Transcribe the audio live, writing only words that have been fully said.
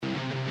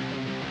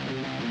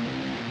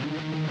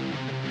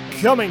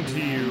Coming to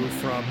you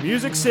from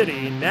Music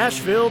City,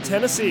 Nashville,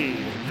 Tennessee,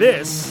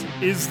 this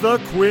is the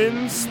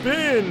Quinn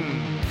Spin.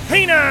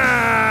 Hey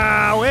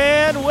now,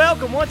 and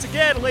welcome once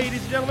again,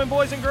 ladies and gentlemen,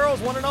 boys and girls,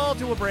 one and all,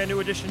 to a brand new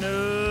edition of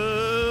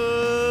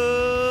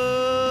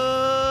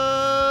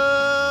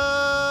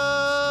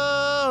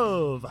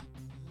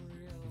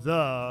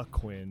the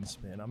Quinn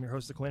Spin. I'm your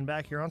host, the Quinn,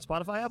 back here on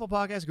Spotify, Apple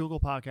Podcasts, Google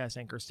Podcasts,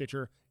 Anchor,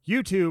 Stitcher,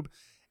 YouTube,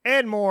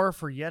 and more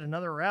for yet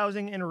another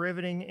rousing and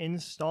riveting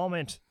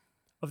installment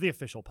of the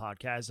official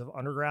podcast of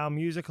Underground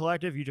Music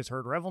Collective. You just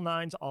heard Revel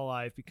 9's All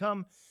I've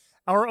Become,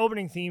 our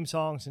opening theme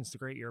song since the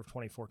great year of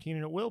 2014,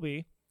 and it will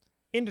be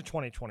into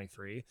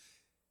 2023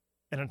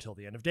 and until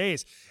the end of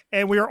days.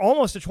 And we are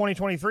almost to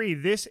 2023.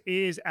 This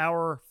is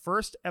our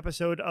first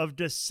episode of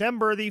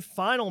December, the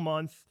final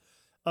month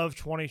of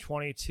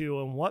 2022,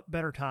 and what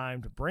better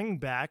time to bring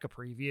back a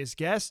previous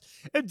guest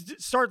and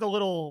start the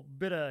little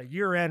bit of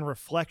year-end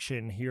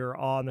reflection here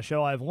on the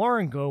show. I have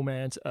Lauren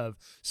Gomance of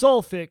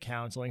Soul Fit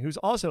Counseling, who's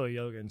also a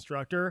yoga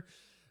instructor,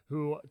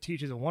 who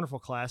teaches a wonderful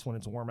class when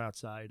it's warm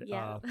outside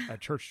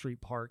at Church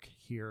Street Park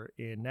here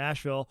in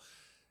Nashville.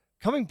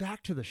 Coming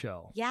back to the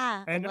show.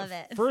 Yeah, and I love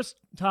it. First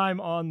time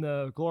on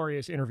the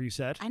glorious interview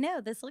set. I know,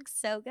 this looks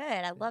so good.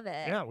 I love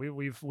it. Yeah,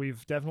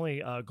 we've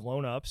definitely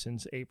grown up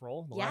since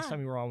April. The last time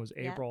we were on was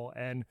April,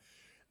 and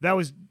that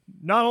was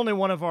not only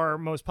one of our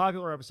most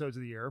popular episodes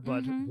of the year,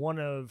 but one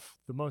of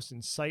the most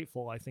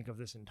insightful, I think, of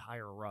this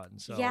entire run.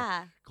 So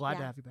glad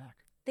to have you back.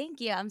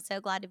 Thank you. I'm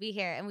so glad to be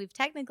here. And we've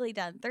technically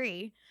done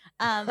 3.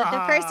 But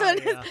the first one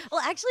is,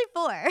 well, actually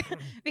 4,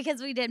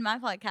 because we did my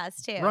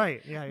podcast too.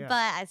 Right. Yeah. But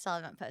I still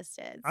haven't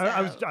posted. So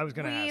I was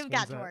going to ask. We've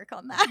got to work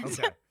on that.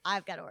 Okay.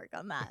 I've got to work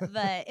on that.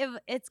 But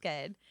it's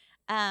good.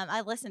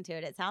 I listened to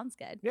it. It sounds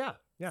good. Yeah.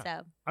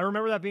 So I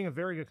remember that being a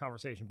very good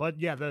conversation. But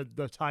yeah,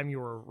 the time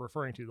you were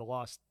referring to, the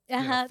lost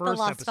first the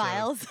lost episode,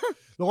 files.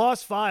 The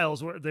lost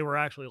files they were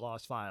actually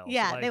lost files.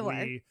 Yeah, they were.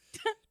 We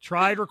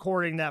tried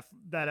recording that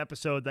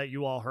episode that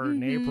you all heard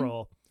in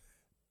April,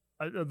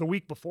 the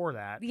week before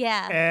that.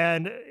 Yeah.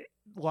 And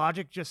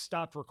Logic just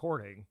stopped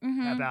recording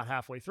about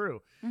halfway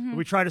through.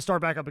 We tried to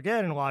start back up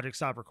again, and Logic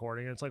stopped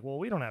recording. And it's like, well,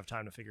 we don't have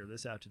time to figure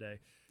this out today.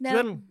 No.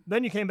 So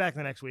then you came back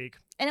the next week.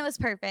 And it was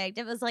perfect.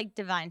 It was like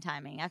divine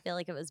timing. I feel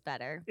like it was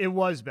better. It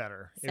was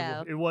better.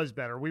 So. It was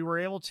better. We were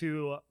able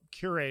to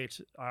curate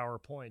our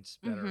points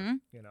better,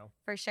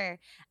 For sure.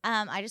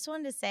 I just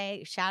wanted to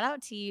say shout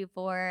out to you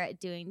for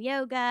doing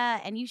yoga,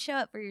 and you show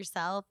up for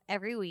yourself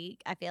every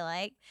week, I feel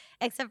like,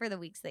 except for the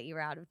weeks that you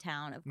were out of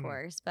town, of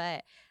course.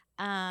 But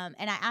and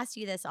I asked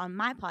you this on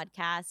my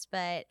podcast,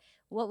 but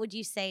what would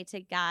you say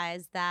to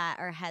guys that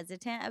are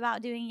hesitant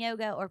about doing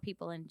yoga, or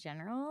people in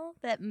general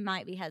that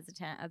might be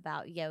hesitant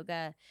about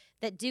yoga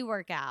that do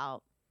work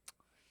out?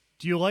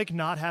 Do you like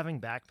not having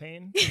back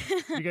pain?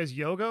 Because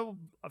yoga,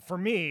 for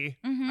me,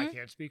 I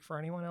can't speak for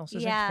anyone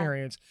else's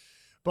experience,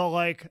 but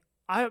like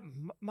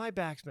my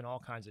back's been all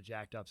kinds of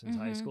jacked up since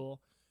high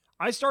school.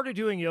 I started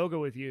doing yoga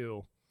with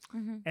you,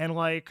 and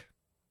like,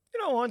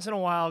 once in a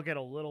while get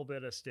a little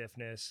bit of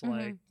stiffness,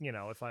 like,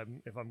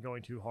 if I'm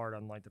going too hard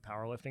on like the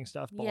powerlifting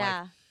stuff, but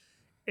like,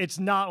 it's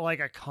not like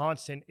a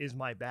constant, is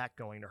my back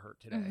going to hurt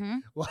today?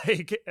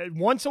 Like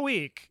once a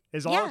week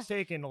is all it's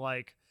taken to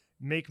like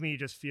make me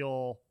just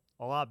feel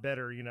a lot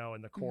better, in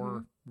the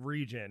core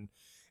region.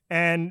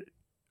 And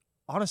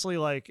honestly,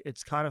 like,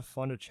 it's kind of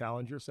fun to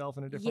challenge yourself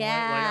in a different way.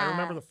 Like, I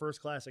remember the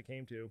first class I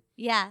came to,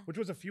 which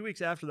was a few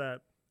weeks after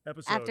that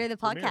episode, after the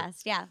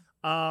podcast.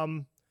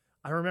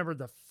 I remember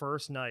the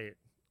first night,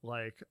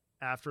 like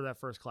after that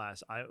first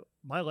class,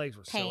 my legs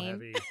were so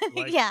heavy.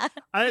 Like,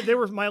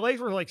 my legs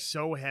were like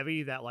so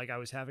heavy that like I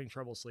was having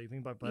trouble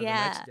sleeping. But by the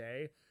next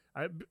day,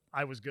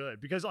 I was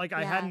good, because like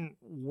I hadn't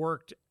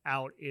worked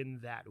out in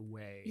that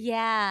way.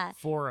 I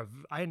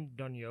hadn't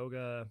done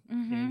yoga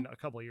in a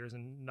couple of years,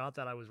 and not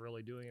that I was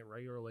really doing it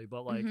regularly,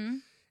 but like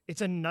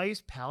it's a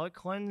nice palate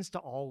cleanse to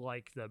all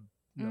like the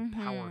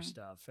power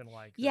stuff and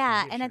like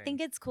and I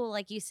think it's cool,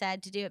 like you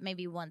said, to do it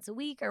maybe once a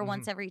week or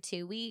once every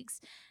 2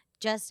 weeks,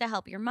 just to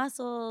help your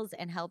muscles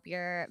and help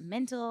your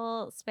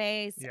mental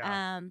space.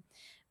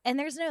 And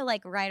there's no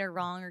like right or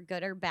wrong or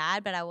good or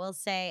bad, but I will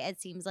say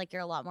it seems like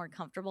you're a lot more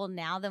comfortable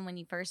now than when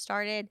you first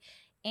started,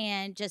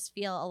 and just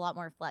feel a lot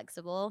more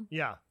flexible.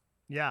 Yeah,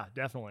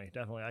 definitely.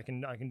 I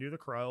can do the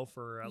crow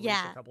for at least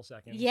a couple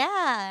seconds.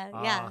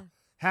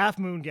 Half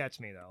moon gets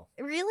me though.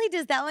 Really?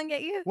 Does that one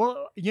get you?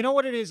 Well, you know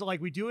what it is?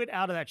 Like, we do it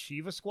out of that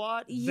Shiva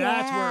squat. That's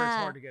where it's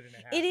hard to get in a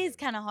half moon. It is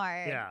kind of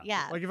hard.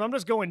 Yeah. Like, if I'm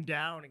just going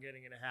down and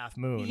getting in a half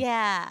moon.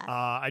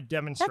 I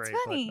demonstrate.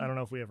 That's funny. But I don't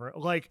know if we ever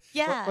like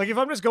if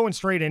I'm just going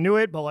straight into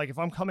it, but like if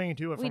I'm coming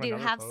into it from we do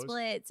another half pose,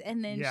 splits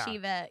and then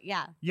Shiva.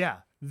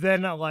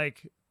 Then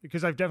like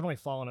because I've definitely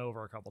fallen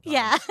over a couple times.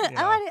 Yeah. You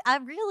know? I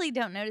really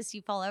don't notice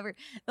you fall over.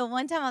 The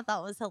one time I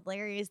thought was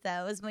hilarious,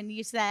 though, was when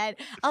you said,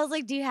 I was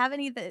like, do you have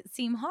any that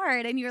seem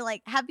hard? And you're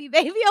like, happy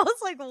baby. I was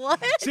like,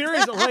 what?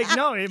 Seriously, like,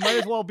 no, it might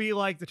as well be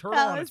like the turtle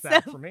That on was its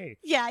back so- for me.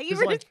 Yeah, you 'Cause,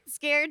 were like,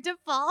 scared to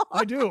fall.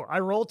 I do. I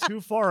roll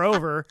too far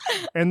over,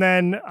 and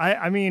then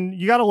I mean,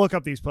 you got to look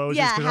up these poses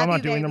Yeah, because I'm not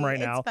happy doing them baby. right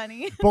now. It's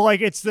funny. But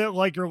like, it's the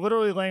like you're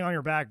literally laying on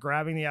your back,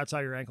 grabbing the outside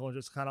of your ankle, and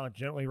just kind of like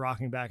gently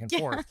rocking back and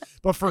forth.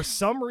 But for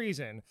some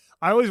reason,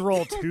 I always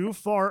roll too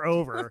far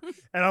over,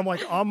 and I'm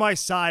like on my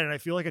side, and I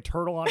feel like a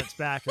turtle on its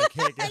back. And I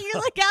can't get.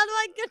 You're like, how do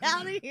I get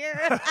out of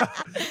here?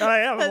 And I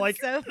am. I'm That's like,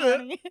 so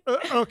funny.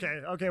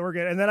 okay, we're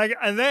good. And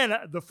then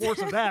the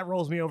force of that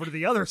rolls me over to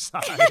the other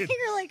side.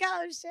 You're like,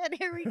 oh shit,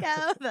 here we go.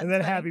 That's And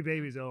then funny. happy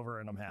baby's over,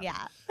 and I'm happy.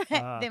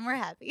 Yeah. Then we're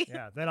happy.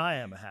 Yeah, then I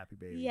am a happy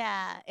baby.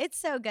 Yeah, it's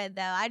so good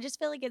though. I just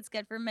feel like it's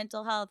good for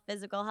mental health,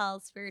 physical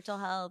health, spiritual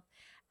health.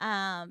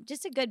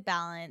 Just a good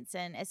balance,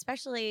 and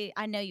especially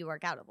I know you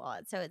work out a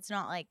lot, so it's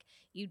not like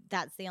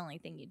that's the only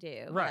thing you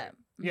do. Right.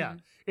 But, Yeah.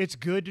 It's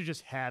good to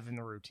just have in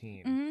the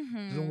routine.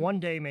 'Cause Mhm. one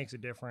day makes a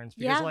difference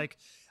because Yeah. like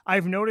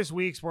I've noticed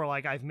weeks where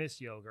like I've missed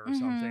yoga or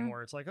something Mhm.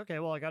 where it's like, okay,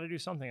 well I got to do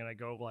something, and I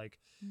go like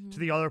Mhm. to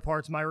the other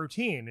parts of my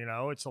routine,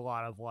 it's a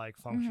lot of like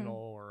Mm-hmm. functional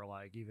or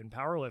like even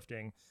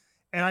powerlifting.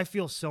 And I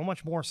feel so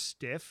much more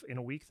stiff in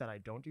a week that I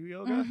don't do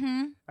yoga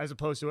Mhm. as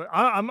opposed to it.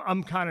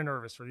 I'm kind of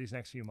nervous for these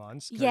next few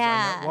months. 'Cause I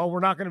Yeah. know, we're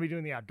not going to be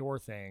doing the outdoor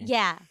thing.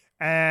 Yeah.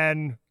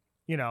 And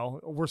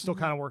we're still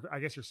kind of working. I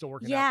guess you're still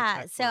working. out the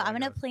Yeah, tech so for I'm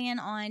gonna yoga. plan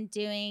on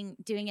doing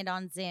it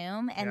on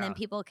Zoom, and Yeah. then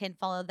people can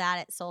follow that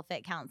at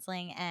SoulFit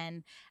Counseling,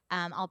 and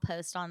I'll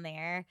post on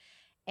there.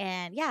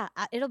 And yeah,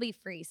 it'll be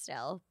free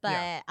still, but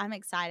Yeah. I'm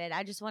excited.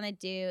 I just want to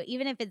do,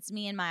 even if it's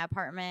me in my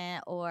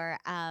apartment or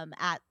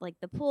at like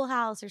the pool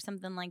house or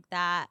something like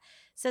that,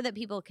 so that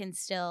people can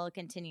still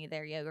continue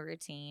their yoga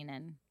routine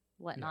and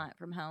whatnot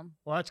from home.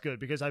 Well, that's good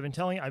because I've been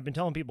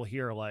telling people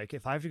here, like,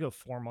 if I have to go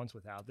 4 months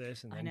without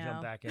this and I then know.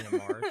 jump back in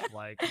March,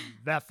 like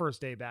that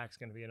first day back is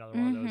going to be another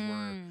one of those where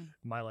Mhm.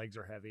 my legs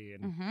are heavy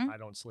and Mhm. I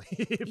don't sleep.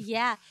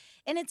 Yeah.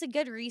 And it's a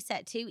good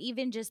reset too.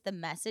 Even just the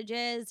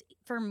messages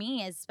for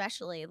me,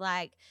 especially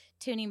like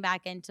tuning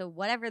back into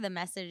whatever the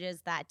message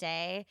is that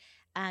day,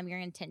 your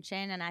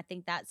intention. And I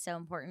think that's so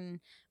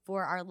important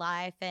for our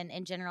life and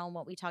in general. And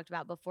what we talked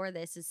about before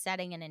this is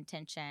setting an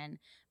intention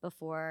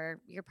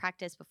before your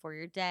practice, before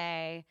your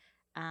day,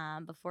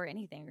 before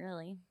anything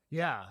really.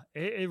 Yeah,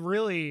 it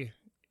really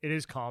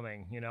is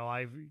calming.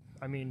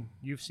 I mean,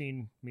 you've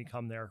seen me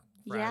come there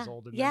Yeah.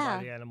 frazzled, and then Yeah.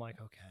 by the end, I'm like,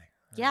 okay,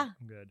 all Yeah. right,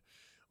 I'm good.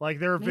 Like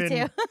there have Me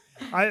been, too.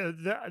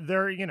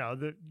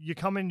 you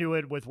come into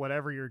it with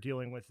whatever you're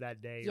dealing with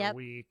that day or Yep.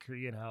 week,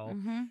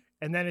 Mm-hmm.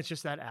 and then it's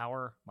just that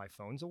hour. My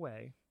phone's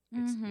away.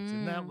 It's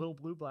in that little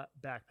blue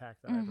backpack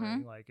that I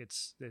bring. Like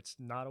it's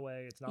not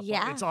away. It's not.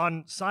 Yeah. It's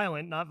on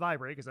silent, not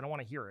vibrate, because I don't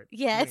want to hear it.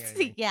 doing Yes.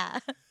 anything. Yeah.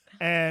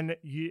 And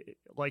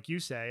like you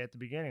say at the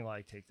beginning,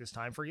 like take this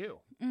time for you,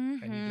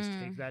 and you just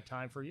take Mhm. that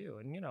time for you.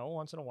 And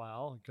once in a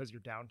while, because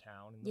you're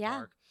downtown in the Yeah.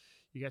 park,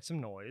 you get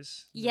some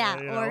noise. Yeah.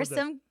 Or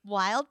some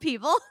wild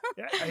people.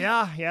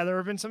 yeah. There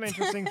have been some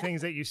interesting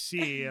things that you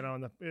see,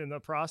 in the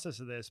process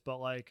of this, but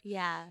like,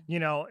 Yeah.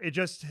 it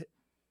just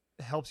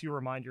helps you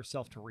remind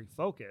yourself to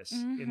refocus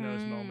in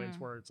those moments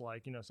Mhm. where it's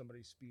like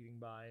somebody's speeding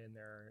by in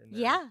their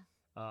Yeah.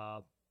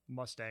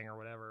 Mustang or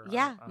whatever.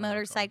 Yeah, I don't know what it's called.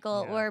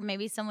 motorcycle Yeah. or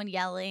maybe someone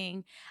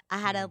yelling. I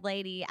had a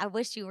lady, I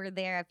wish you were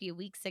there a few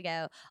weeks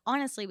ago,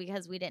 honestly,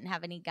 because we didn't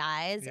have any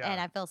guys Yeah.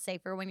 and I feel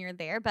safer when you're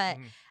there. But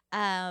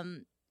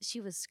Mhm. she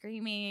was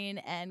screaming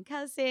and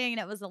cussing and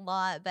it was a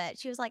lot, but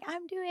she was like,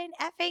 I'm doing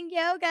effing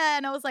yoga.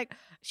 And I was like,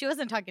 she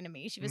wasn't talking to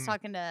me. She was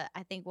talking to,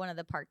 I think, one of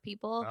the park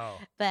people. Oh,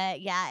 But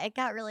yeah, it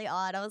got really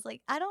odd. I was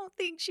like, I don't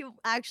think she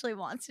actually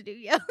wants to do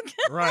yoga.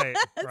 right.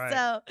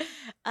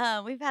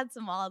 So we've had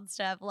some wild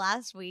stuff.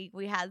 Last week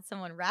we had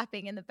someone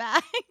rapping in the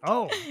back.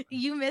 Oh,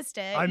 You missed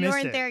it. I You missed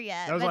weren't it. there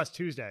yet. that was but last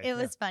Tuesday. it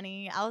was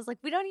funny. I was like,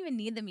 we don't even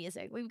need the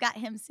music. We've got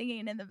him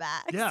singing in the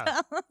back.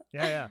 Yeah. So-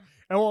 Yeah.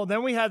 And well,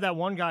 then we had that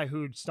one guy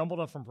who stumbled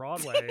up from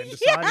Broadway and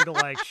decided to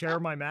like share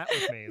my mat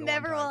with me. the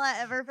Never one will time. I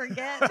ever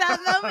forget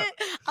that moment.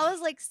 I was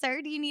like,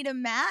 sir, do you need a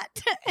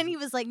mat? And he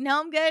was like, no,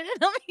 I'm good.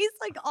 And he's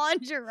like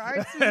on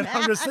Gerard's And mat.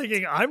 I'm just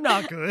thinking, I'm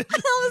not good.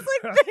 I was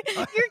like,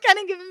 you're kind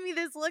of giving me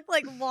this look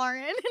like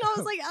Lauren. And I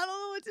was like, I don't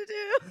know what to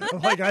do.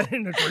 I'm like, I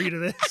didn't agree to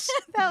this.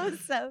 That was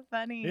so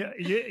funny. Yeah,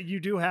 you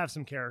do have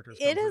some characters.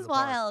 come It through is the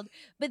park. wild,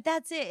 but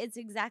that's it. It's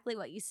exactly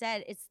what you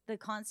said. It's the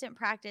constant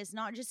practice,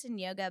 not just in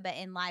yoga, but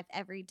in life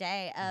every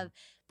day of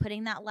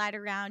putting that light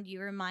around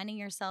you, reminding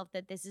yourself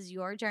that this is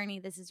your journey,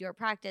 this is your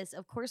practice.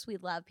 Of course, we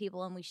love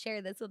people and we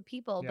share this with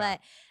people, Yeah.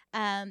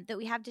 but that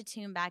we have to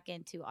tune back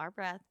into our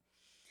breath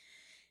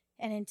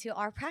and into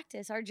our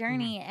practice, our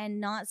journey,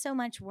 and not so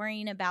much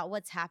worrying about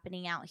what's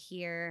happening out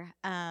here.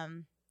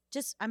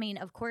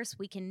 Of course,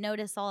 we can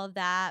notice all of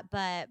that,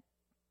 but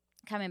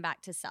coming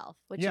back to self,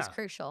 which is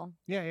crucial.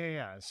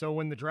 Yeah. So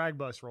when the drag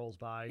bus rolls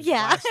by,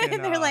 yeah,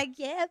 blasting, they're like,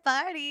 yeah,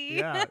 party.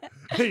 yeah,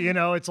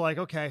 it's like,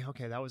 okay,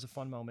 that was a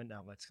fun moment.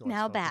 Now let's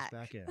now focus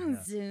back in.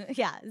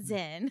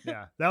 Zen.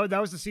 Yeah, that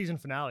was the season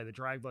finale, the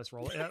drag bus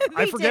roll.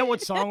 I forget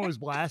what song was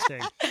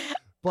blasting.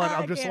 But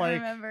I'm just like,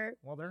 remember.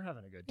 Well, they're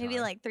having a good time.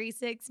 Maybe like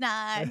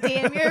 369.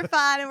 Damn, you're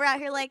fine. And we're out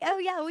here like, oh,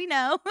 yeah, we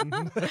know.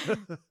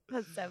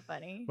 That's so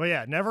funny. Well,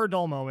 yeah, never a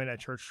dull moment at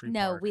Church Street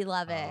Park. No, we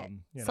love it.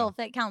 Soul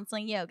Fit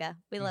Counseling Yoga.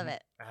 We love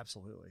it.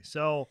 Absolutely.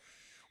 So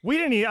I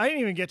didn't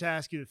even get to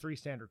ask you the 3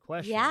 standard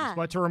questions. Yeah.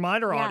 But to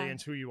remind our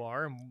audience who you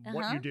are and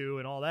what you do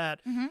and all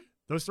that,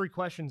 those 3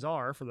 questions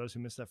are, for those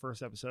who missed that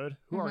first episode,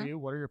 who are you,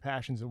 what are your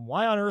passions, and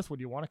why on earth would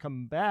you want to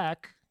come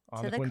back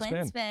to the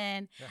Quinn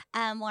Spin?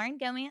 Yeah. Lauren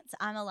Gomance.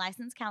 I'm a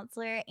licensed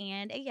counselor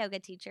and a yoga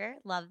teacher.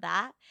 Love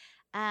that.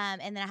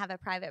 And then I have a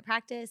private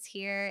practice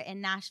here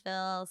in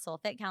Nashville, Soul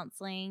Fit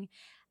Counseling.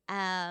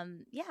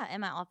 And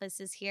my office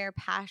is here.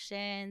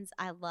 Passions.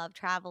 I love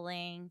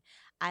traveling.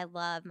 I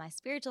love my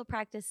spiritual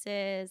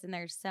practices, and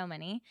there's so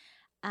many.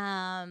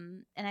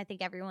 And I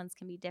think everyone's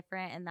can be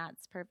different, and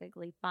that's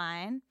perfectly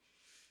fine.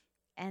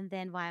 And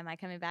then why am I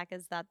coming back?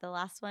 Is that the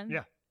last one?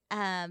 Yeah.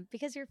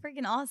 Because you're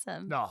freaking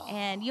awesome. Oh.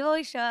 And you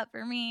always show up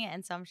for me,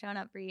 and so I'm showing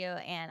up for you,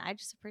 and I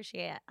just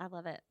appreciate it. I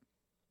love it.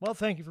 Well,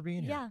 thank you for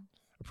being here. Yeah.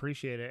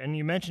 Appreciate it. And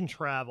you mentioned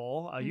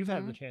travel. You've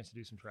had the chance to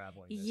do some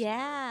traveling this year,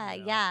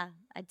 yeah,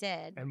 I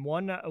did. And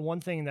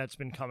one thing that's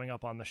been coming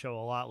up on the show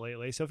a lot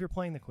lately, so if you're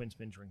playing the Quinn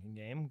Spin drinking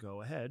game,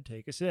 go ahead,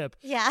 take a sip.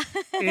 Yeah.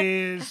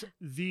 is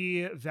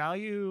the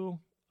value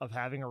of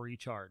having a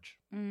recharge.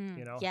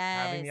 Yes.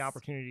 Having the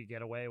opportunity to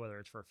get away, whether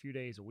it's for a few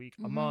days, a week,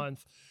 a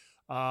month.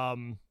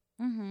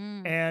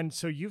 And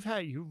so you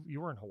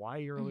were in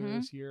Hawaii earlier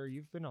this year.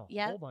 You've been a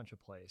whole bunch of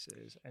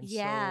places. And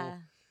so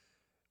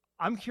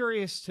I'm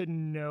curious to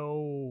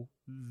know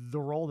the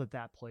role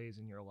that plays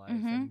in your life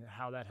and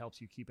how that helps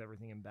you keep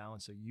everything in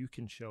balance so you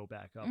can show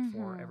back up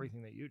for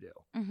everything that you do.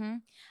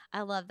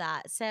 I love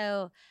that.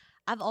 So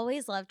I've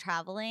always loved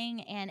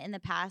traveling. And in the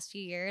past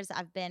few years,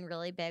 I've been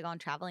really big on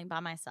traveling by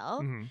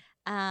myself.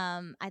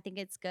 I think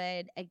it's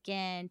good,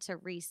 again, to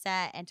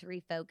reset and to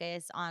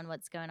refocus on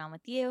what's going on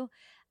with you.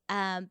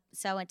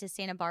 So I went to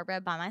Santa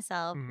Barbara by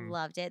myself,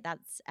 loved it.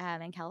 That's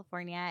in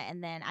California.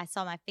 And then I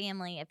saw my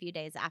family a few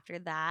days after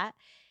that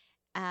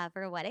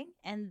for a wedding.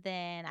 And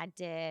then I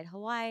did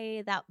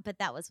Hawaii, but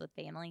that was with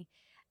family.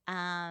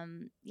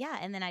 And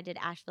then I did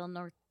Asheville,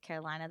 North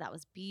Carolina. That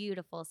was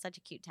beautiful. Such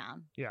a cute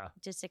town. Yeah.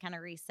 Just to kind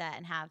of reset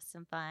and have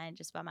some fun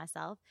just by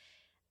myself.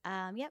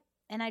 And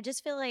I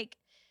just feel like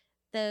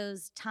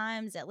those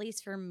times, at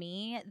least for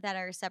me, that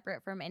are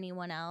separate from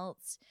anyone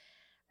else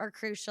are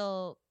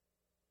crucial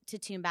to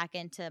tune back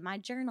into my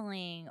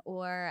journaling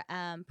or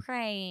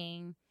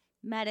praying,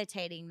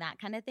 meditating, that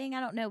kind of thing.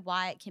 I don't know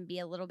why it can be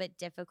a little bit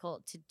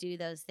difficult to do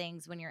those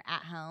things when you're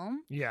at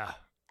home. Yeah.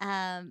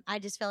 I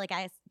just feel like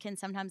I can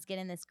sometimes get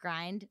in this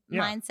grind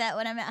mindset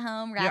when I'm at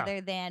home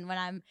rather than when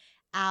I'm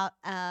out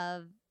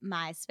of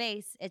my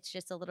space. It's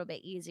just a little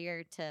bit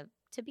easier to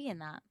be in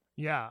that.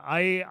 Yeah,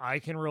 I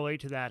can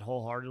relate to that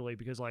wholeheartedly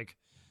because, like,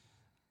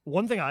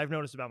 one thing I've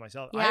noticed about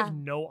myself, I have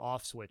no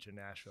off switch in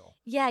Nashville.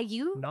 Yeah,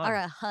 you are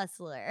a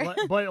hustler.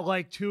 but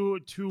like to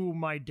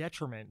my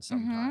detriment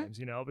sometimes,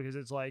 because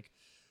it's like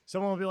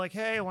someone will be like,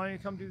 hey, why don't you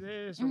come do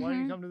this? Or why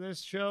don't you come to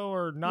this show?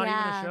 Or not even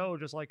a show,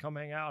 just like come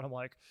hang out. I'm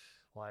like,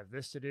 well, I have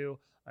this to do.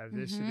 I have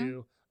this to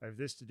do. I have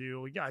this to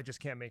do. Yeah, I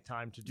just can't make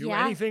time to do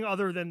anything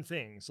other than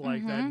things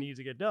like that needs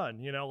to get done.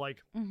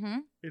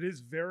 It is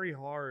very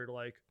hard.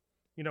 Like,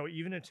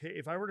 even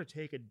if I were to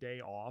take a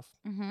day off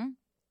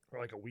or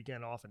like a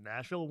weekend off in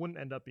Nashville, it wouldn't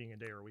end up being a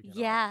day or a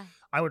weekend off.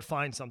 I would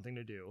find something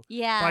to do.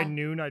 Yeah. By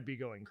noon, I'd be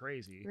going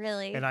crazy.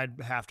 Really? And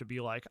I'd have to be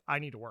like, I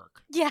need to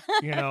work. Yeah.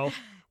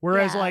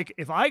 Whereas like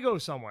if I go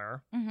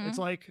somewhere, it's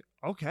like,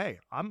 okay,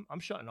 I'm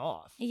shutting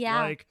off. Yeah.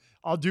 Like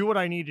I'll do what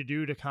I need to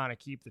do to kind of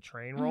keep the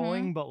train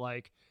rolling, but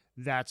like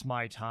that's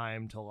my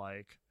time to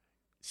like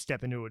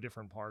step into a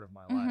different part of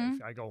my life.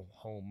 I go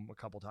home a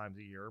couple times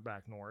a year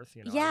back north.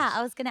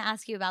 I was going to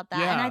ask you about that.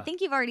 And I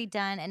think you've already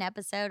done an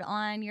episode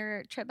on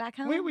your trip back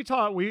home. We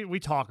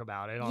talk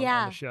about it on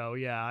the show.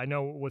 Yeah, I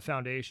know with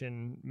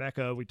Foundation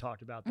Mecca, we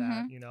talked about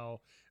that,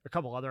 a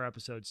couple other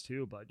episodes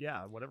too, but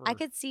yeah, whatever. I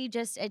could see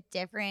just a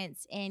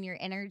difference in your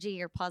energy,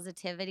 your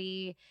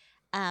positivity,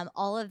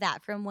 all of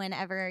that from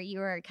whenever you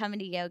were coming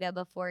to yoga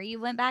before you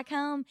went back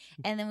home.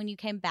 And then when you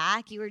came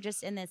back, you were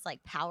just in this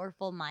like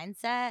powerful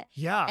mindset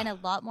and a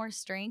lot more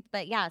strength.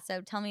 But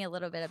so tell me a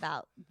little bit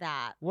about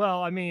that.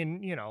 Well, I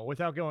mean,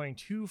 without going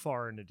too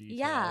far into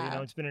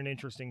detail, it's been an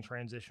interesting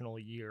transitional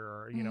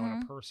year, in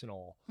a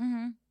personal,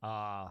 in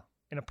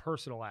a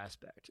personal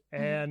aspect.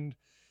 And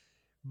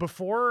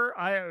before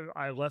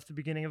I left the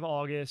beginning of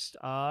August,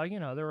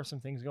 there were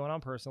some things going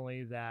on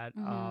personally that,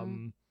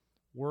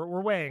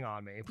 were weighing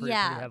on me pretty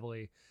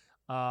heavily,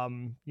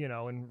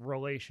 in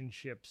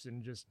relationships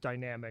and just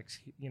dynamics,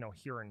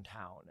 here in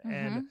town.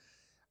 And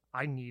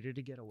I needed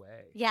to get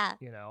away. Yeah.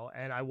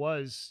 And I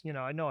was,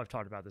 I know I've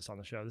talked about this on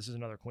the show. This is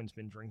another Quinn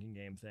Spin drinking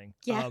game thing.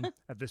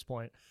 At this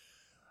point.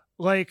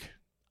 like,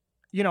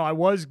 I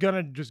was going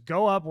to just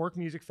go up, work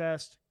Music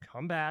Fest,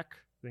 come back,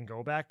 then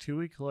go back 2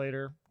 weeks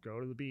later, go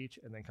to the beach,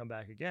 and then come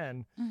back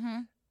again.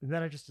 Mm-hmm. And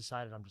then I just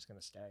decided I'm just going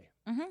to stay.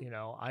 Mm-hmm.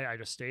 I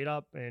just stayed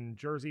up in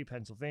Jersey,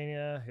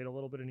 Pennsylvania, hit a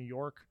little bit of New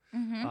York,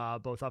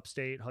 both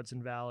upstate,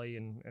 Hudson Valley,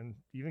 and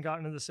even got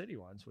into the city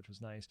once, which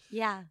was nice.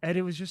 Yeah. And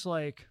it was just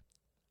like,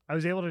 I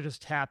was able to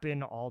just tap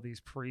in all these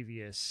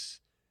previous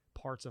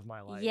parts of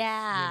my life.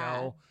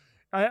 Yeah.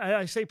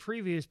 I say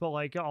previous, but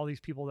like all these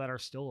people that are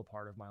still a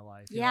part of my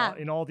life.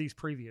 In all these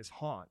previous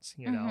haunts,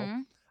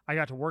 I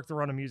got to work the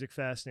run of Music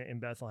Fest in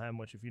Bethlehem,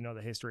 which if you know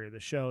the history of the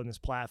show and this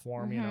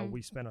platform,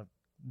 we spent a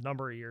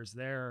number of years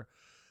there.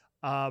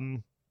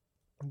 Again,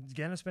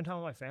 to spend time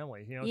with my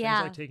family, things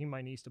like taking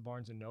my niece to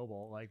Barnes and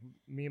Noble. Like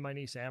me and my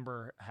niece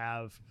Amber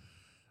have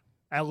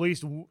at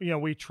least,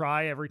 we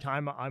try every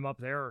time I'm up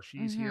there or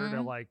she's here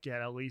to like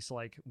get at least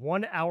like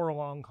 1 hour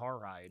long car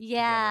ride.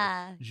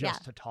 Yeah.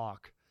 Just to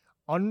talk.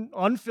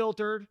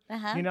 Unfiltered,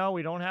 we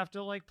don't have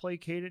to like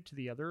placate it to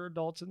the other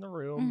adults in the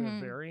room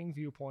at varying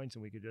viewpoints,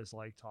 and we could just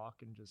like talk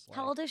and just like.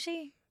 How old is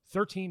she?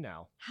 13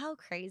 now. How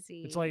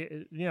crazy. It's like,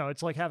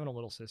 it's like having a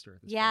little sister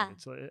at this point.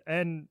 It's like,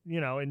 and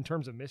in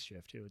terms of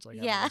mischief too, it's like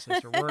having a little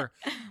sister.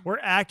 We're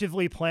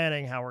actively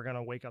planning how we're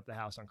gonna wake up the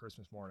house on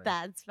Christmas morning.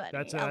 That's funny.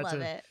 I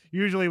love it.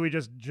 Usually we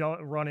just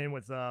run in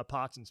with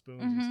pots and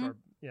spoons and start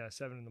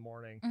 7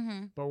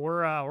 a.m. But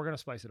we're gonna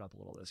spice it up a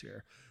little this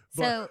year.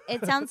 So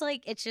it sounds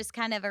like it's just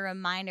kind of a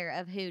reminder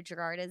of who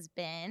Gerard has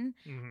been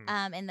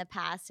in the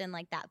past, and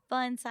like that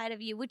fun side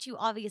of you, which you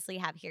obviously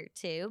have here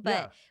too.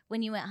 But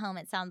when you went home,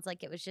 it sounds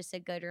like it was just a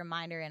good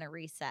reminder and a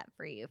reset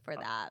for you for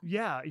that.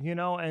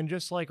 And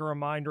just like a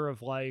reminder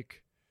of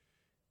like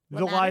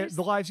the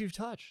lives you've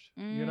touched,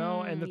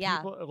 and the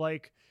people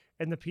like,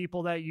 and the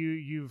people that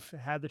you've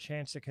had the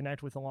chance to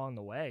connect with along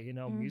the way.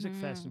 Music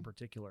Fest in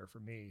particular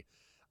for me.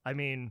 I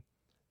mean,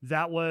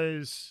 that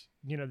was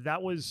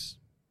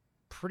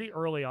pretty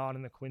early on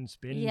in the Quinn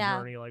Spin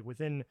journey. Like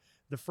within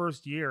the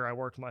first year I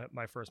worked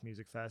my first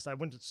Music Fest. I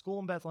went to school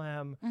in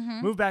Bethlehem,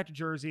 moved back to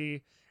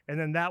Jersey, and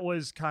then that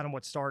was kind of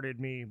what started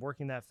me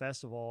working that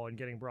festival and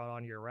getting brought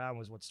on year round,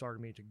 was what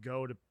started me to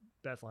go to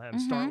Bethlehem,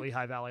 start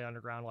Lehigh Valley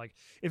Underground. Like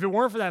if it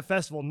weren't for that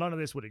festival, none of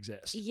this would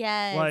exist.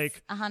 Yes,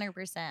 like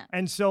 100%.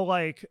 And so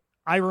like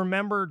I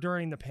remember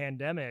during the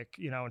pandemic,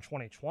 in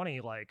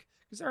 2020, like,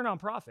 because they're a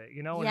nonprofit,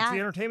 and it's the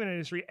entertainment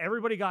industry.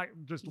 Everybody got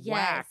just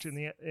whacked in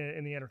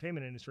the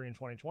entertainment industry in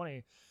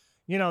 2020.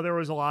 There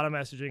was a lot of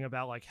messaging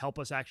about like, help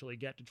us actually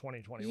get to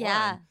 2021.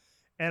 Yeah.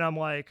 And I'm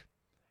like,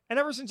 and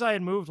ever since I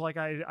had moved, like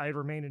I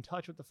remained in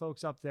touch with the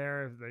folks up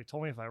there. They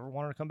told me if I ever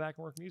wanted to come back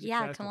and work Music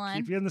Fest, I'll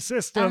keep you in the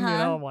system.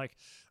 I'm like,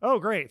 oh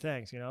great,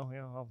 thanks. I'll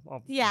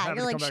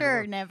you're like,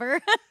 sure, never.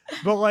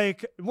 But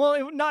like,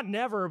 well, not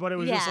never, but it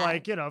was just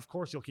like, of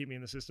course you'll keep me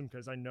in the system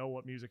because I know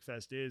what Music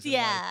Fest is.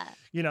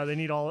 And like, they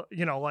need all,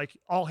 like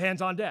all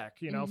hands on deck,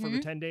 for the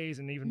 10 days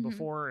and even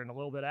before and a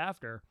little bit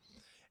after.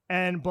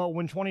 But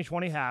when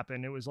 2020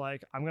 happened, it was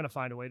like, I'm going to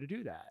find a way to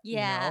do that.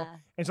 Yeah.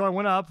 And so I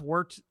went up,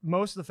 worked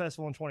most of the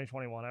festival in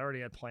 2021. I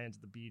already had plans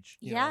at the beach,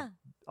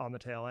 on the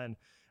tail end.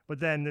 But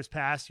then this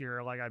past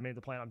year, like I made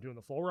the plan, I'm doing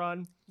the full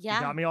run. Yeah.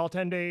 You got me all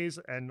 10 days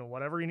and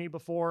whatever you need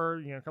before,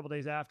 a couple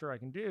days after I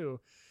can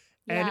do.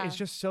 And it's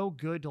just so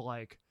good to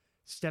like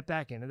step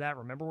back into that.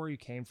 Remember where you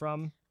came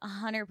from.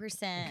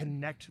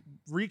 100%.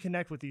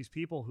 Reconnect with these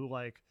people who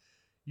like,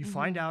 you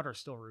find out are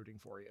still rooting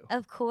for you.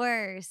 Of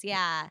course,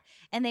 yeah.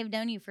 And they've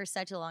known you for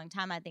such a long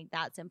time. I think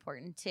that's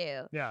important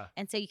too. Yeah.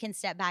 And so you can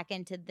step back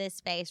into this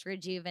space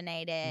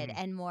rejuvenated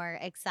and more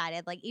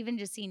excited. Like even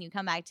just seeing you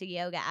come back to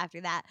yoga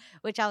after that,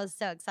 which I was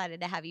so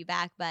excited to have you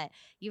back, but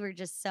you were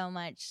just so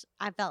much,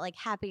 I felt like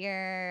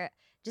happier,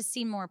 just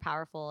seemed more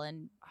powerful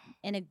and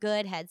in a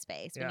good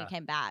headspace when you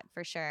came back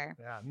for sure.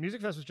 Yeah.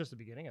 Music Fest was just the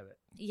beginning of it.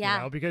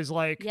 Yeah. Because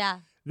like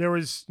there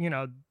was,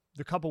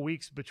 the couple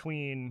weeks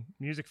between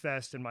Music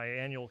Fest and my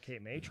annual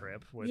Cape May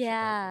trip, which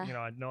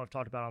I know I've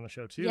talked about on the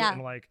show too.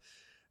 And like,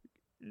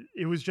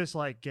 it was just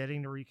like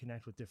getting to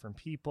reconnect with different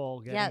people,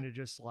 getting to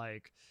just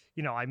like,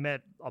 I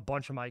met a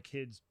bunch of my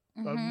kids,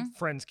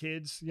 friends'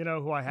 kids,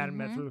 who I hadn't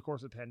met through the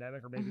course of the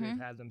pandemic, or maybe they've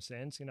had them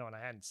since, and I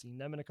hadn't seen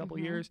them in a couple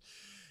years,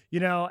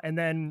 and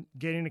then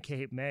getting to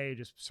Cape May,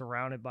 just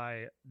surrounded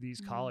by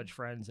these college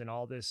friends and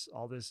all this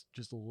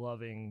just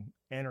loving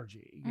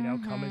energy,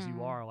 come as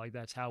you are. Like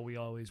that's how we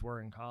always were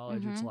in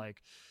college. It's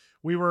like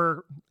we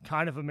were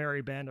kind of a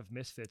merry band of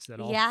misfits that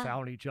all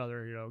found each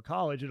other,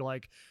 college, and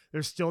like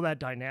there's still that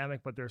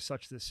dynamic, but there's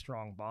such this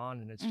strong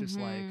bond, and it's just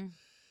like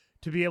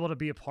to be able to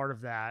be a part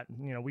of that.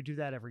 We do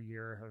that every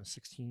year.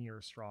 16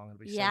 years strong. It'll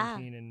be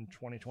 17 in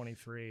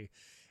 2023,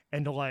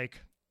 and to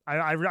like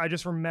I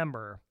just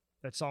remember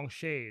that song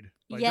Shade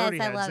by Dirty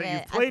Heads, I love that it.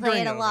 you've played I play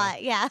it during a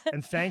lot. Yeah.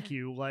 And thank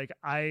you. Like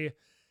I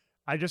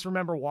just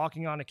remember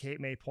walking on to Cape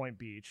May Point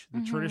Beach.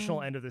 The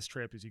traditional end of this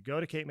trip is you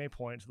go to Cape May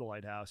Point to the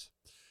lighthouse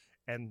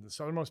and the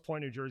southernmost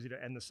point, New Jersey,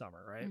 to end the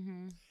summer, right?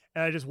 And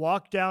I just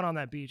walked down on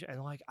that beach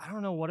and like, I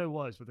don't know what it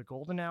was, but the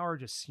golden hour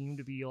just seemed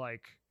to be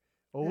like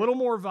a little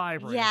more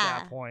vibrant at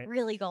that point.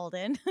 Really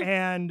golden.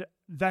 And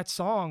that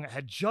song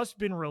had just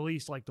been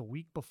released like the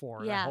week before,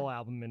 that Yeah. whole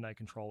album, Midnight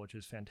Control, which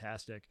is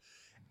fantastic.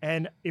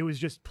 And it was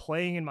just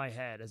playing in my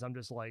head as I'm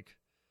just like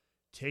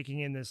taking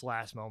in this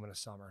last moment of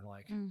summer and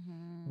like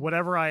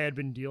whatever I had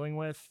been dealing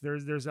with.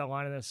 There's that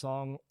line in that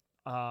song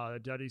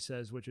Duddy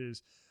says, which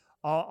is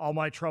all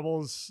my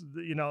troubles,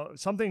 you know,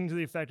 something to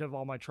the effect of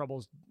all my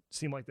troubles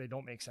seem like they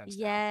don't make sense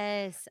now.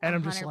 Yes, And 100%.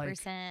 I'm just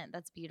like,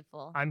 that's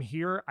beautiful. I'm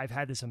here. I've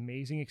had this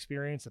amazing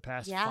experience the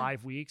past Yeah.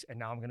 5 weeks, and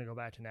now I'm going to go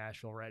back to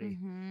Nashville ready.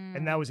 Mm-hmm.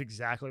 And that was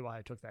exactly why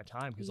I took that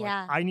time, because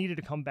Yeah. like I needed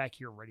to come back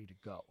here ready to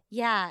go.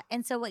 Yeah.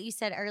 And so what you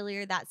said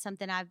earlier, that's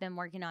something I've been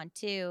working on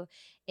too,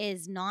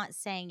 is not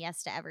saying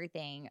yes to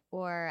everything.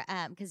 Or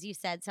because you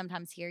said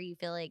sometimes here you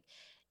feel like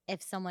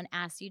if someone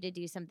asks you to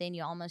do something,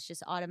 you almost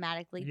just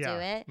automatically do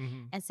it.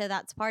 Mhm. And so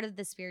that's part of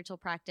the spiritual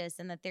practice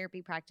and the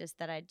therapy practice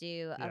that I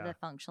do of Yeah. the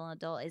functional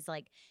adult is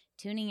like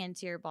tuning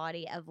into your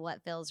body of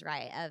what feels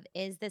right, of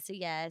is this a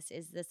yes,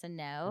 is this a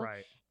no?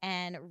 Right.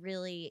 And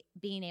really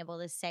being able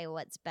to say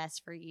what's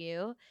best for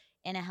you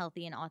in a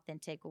healthy and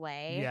authentic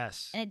way.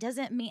 Yes. And it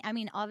doesn't mean, I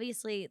mean,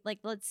 obviously, like,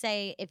 let's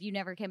say if you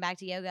never came back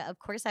to yoga, of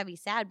course I'd be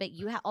sad, but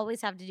you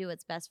always have to do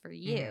what's best for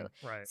you.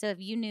 Mhm. Right. So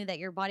if you knew that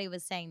your body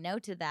was saying no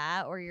to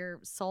that or your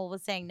soul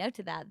was saying no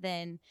to that,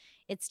 then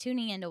it's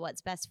tuning into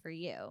what's best for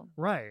you.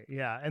 Right.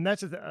 Yeah. And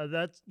that's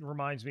that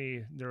reminds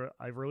me,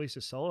 I released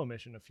a solo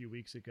mission a few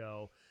weeks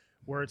ago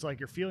where it's like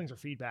your feelings are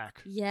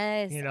feedback.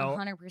 Yes, You know,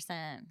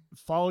 100%.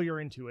 Follow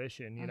your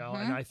intuition, you know,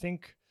 and Mhm. I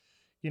think,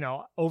 you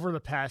know, over the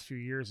past few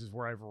years is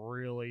where I've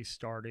really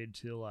started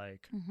to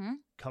like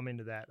come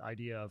into that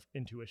idea of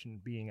intuition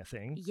being a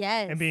thing.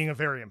 Yes. And being a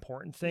very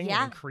important thing,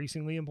 Yeah. an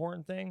increasingly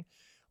important thing.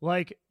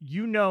 Like,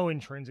 you know,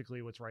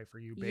 intrinsically what's right for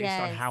you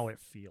based on Yes. how it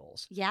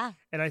feels. Yeah.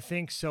 And I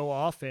think so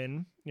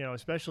often, you know,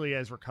 especially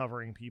as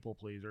recovering people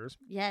pleasers,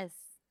 Yes.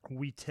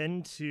 we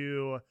tend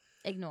to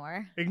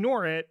Ignore.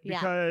 it Yeah.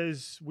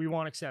 because we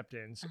want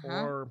acceptance Uh-huh.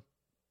 or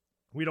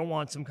we don't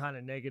want some kind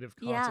of negative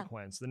Yeah.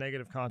 consequence, the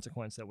negative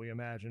consequence that we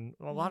imagine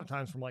a lot of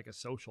times from like a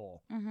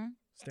social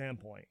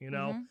standpoint, you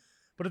know? Mhm.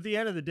 But at the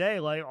end of the day,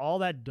 like all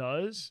that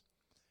does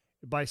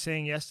by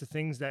saying yes to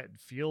things that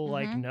feel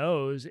like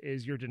no's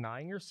is you're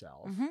denying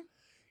yourself.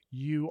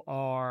 You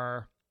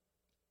are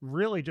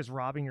really just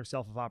robbing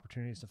yourself of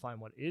opportunities to find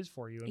what is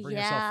for you and bring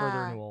yourself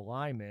further Yeah. into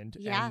alignment.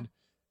 Yeah. And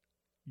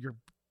you're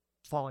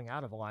falling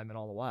out of alignment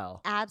all the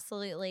while.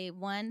 Absolutely.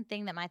 One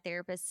thing that my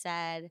therapist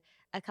said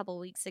a couple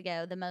weeks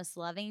ago, the most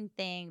loving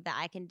thing that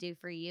I can do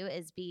for you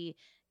is be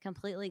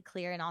completely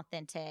clear and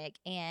authentic.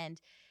 And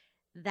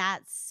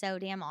that's so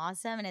damn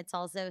awesome. And it's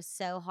also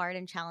so hard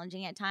and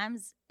challenging at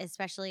times,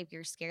 especially if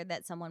you're scared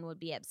that someone would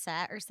be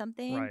upset or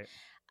something. Right.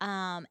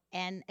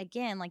 And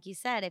again, like you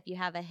said, if you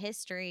have a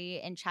history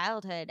in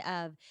childhood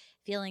of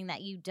feeling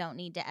that you don't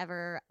need to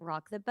ever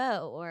rock the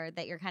boat or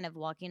that you're kind of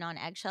walking on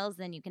eggshells,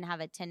 then you can have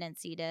a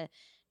tendency to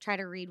try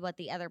to read what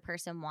the other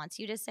person wants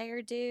you to say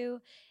or do.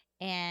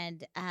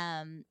 And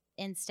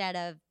instead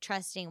of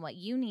trusting what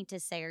you need to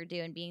say or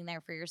do and being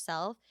there for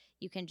yourself,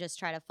 you can just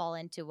try to fall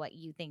into what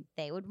you think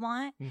they would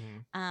want.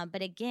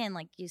 But again,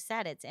 like you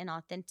said, it's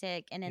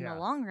inauthentic. And in the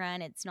long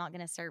run, it's not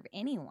going to serve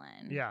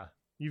anyone. Yeah.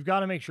 You've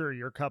got to make sure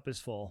your cup is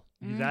full.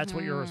 That's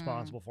what you're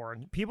responsible for.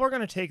 And people are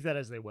going to take that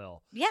as they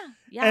will. Yeah.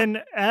 Yeah.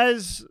 And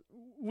as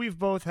we've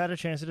both had a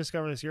chance to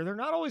discover this year, they're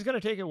not always going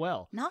to take it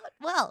well. Not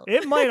well.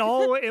 It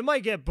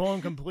might get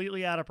blown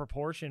completely out of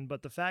proportion.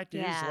 But the fact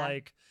is,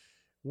 like,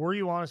 were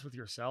you honest with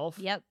yourself?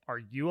 Yep. Are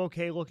you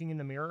okay looking in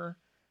the mirror?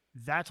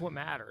 That's what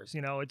matters.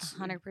 You know, it's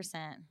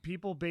 100%.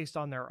 People based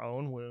on their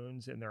own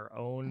wounds and their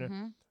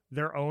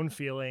own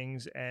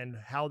feelings and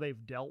how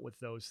they've dealt with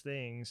those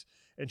things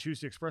and choose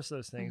to express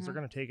those things, they're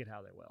going to take it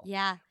how they will.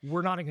 Yeah.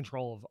 We're not in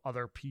control of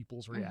other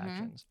people's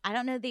reactions. I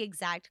don't know the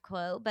exact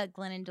quote, but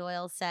Glennon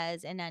Doyle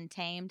says in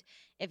Untamed,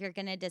 if you're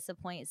going to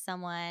disappoint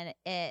someone,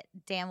 it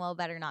damn well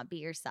better not be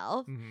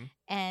yourself.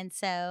 And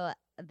so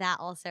that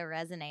also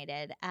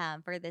resonated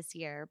for this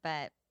year.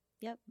 But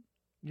yep.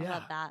 I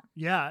love that.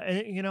 Yeah.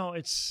 And you know,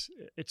 it's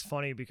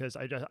funny because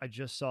I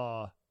just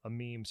saw a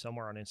meme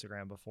somewhere on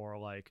Instagram before,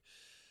 like,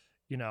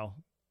 you know,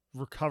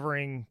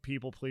 recovering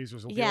people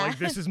pleasers will be like,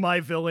 this is my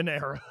villain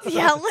era.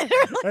 Yeah,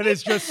 literally. And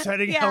it's just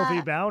setting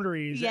healthy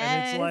boundaries.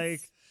 Yes. And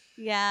it's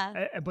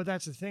like, but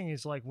that's the thing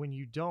is like when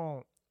you're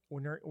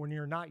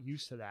not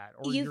used to that,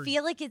 or you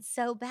feel like it's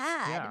so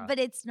bad, but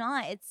it's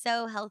not. It's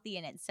so healthy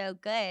and it's so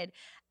good.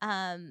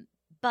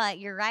 But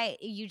you're right.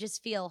 You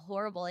just feel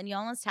horrible. And you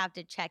almost have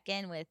to check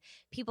in with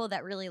people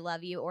that really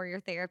love you or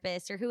your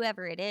therapist or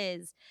whoever it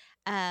is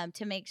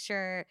to make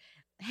sure,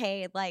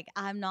 hey, like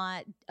I'm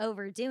not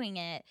overdoing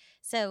it.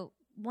 So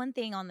one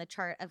thing on the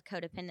chart of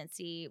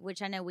codependency,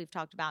 which I know we've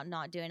talked about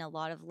not doing a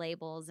lot of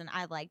labels, and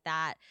I like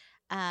that,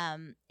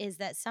 is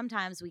that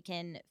sometimes we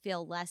can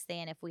feel less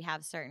than if we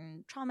have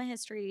certain trauma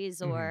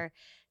histories or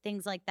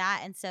things like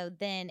that. And so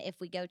then if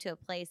we go to a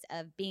place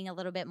of being a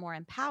little bit more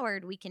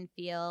empowered, we can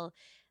feel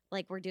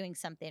like we're doing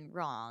something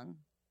wrong,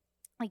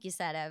 like you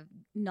said, of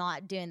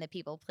not doing the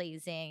people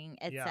pleasing,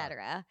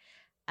 etc.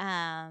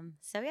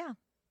 So yeah.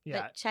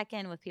 Yeah. But check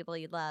in with people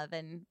you love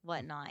and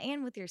whatnot,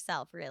 and with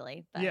yourself,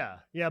 really. But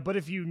Yeah. But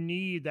if you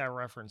need that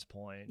reference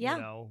point,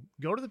 Yeah.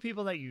 go to the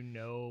people that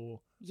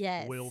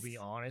yes, will be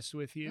honest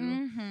with you.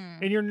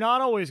 Mm-hmm. And you're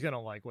not always going to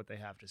like what they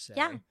have to say.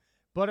 Yeah.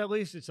 But at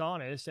least it's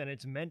honest and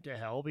it's meant to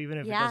help, even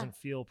if it Yeah. doesn't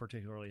feel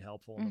particularly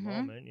helpful in the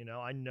moment.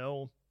 I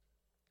know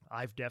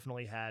I've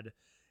definitely had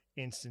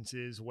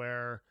instances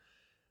where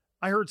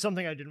I heard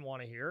something I didn't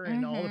want to hear,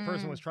 and all the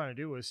person was trying to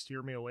do was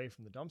steer me away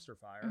from the dumpster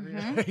fire.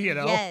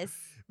 Yes.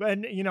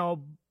 And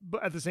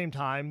but at the same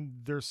time,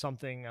 there's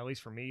something, at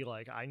least for me,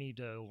 like I need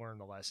to learn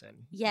the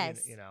lesson.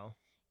 Yes. You know.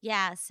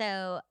 Yeah.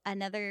 So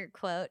another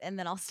quote, and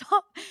then I'll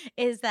stop,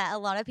 is that a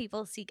lot of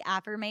people seek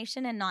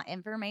affirmation and not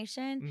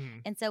information. Mm-hmm.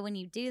 And so when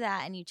you do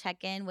that and you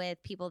check in with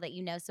people that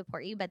you know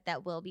support you, but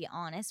that will be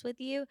honest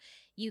with you,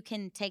 you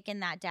can take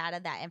in that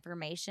data, that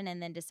information,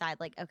 and then decide,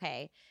 like,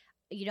 okay,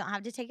 you don't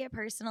have to take it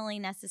personally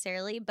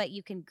necessarily, but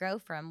you can grow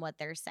from what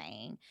they're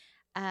saying,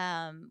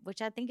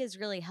 which I think is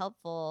really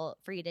helpful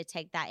for you to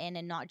take that in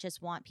and not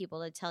just want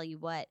people to tell you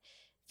what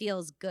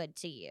feels good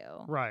to you.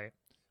 Right.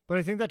 But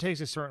I think that takes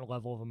a certain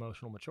level of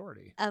emotional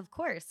maturity. Of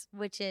course,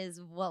 which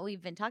is what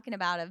we've been talking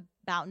about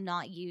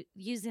not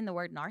using the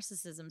word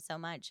narcissism so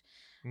much.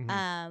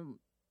 Mm-hmm.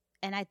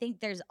 And I think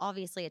there's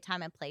obviously a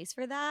time and place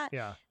for that.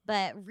 Yeah.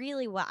 But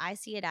really what I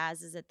see it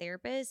as a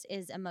therapist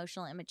is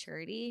emotional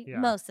immaturity Yeah.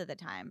 most of the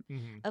time.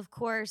 Mm-hmm. Of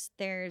course,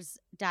 there's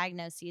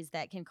diagnoses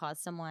that can cause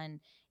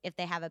someone, if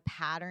they have a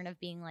pattern of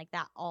being like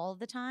that all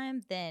the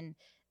time, then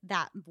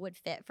that would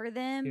fit for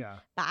them. Yeah.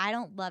 But I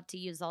don't love to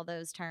use all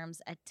those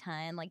terms a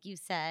ton, like you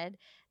said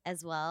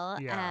as well.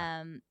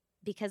 Yeah.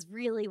 Because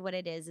really what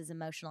it is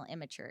emotional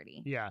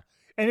immaturity. Yeah.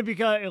 And it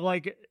because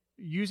like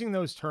using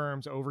those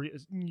terms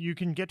you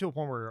can get to a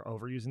point where you're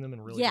overusing them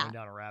and really going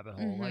down a rabbit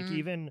hole. Like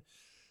even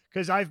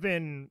because I've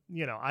been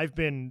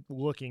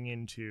looking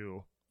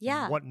into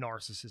what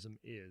narcissism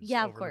is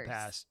over the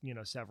past,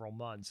 several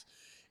months.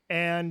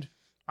 And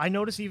I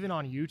notice even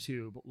on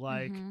YouTube,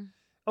 like,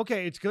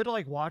 okay, it's good to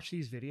like watch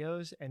these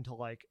videos and to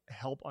like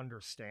help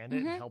understand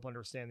it and help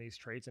understand these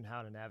traits and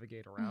how to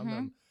navigate around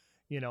them,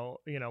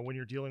 when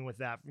you're dealing with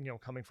that,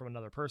 coming from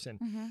another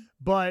person.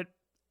 But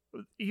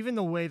even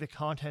the way the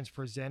content's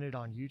presented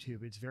on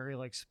YouTube, it's very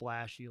like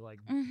splashy, like,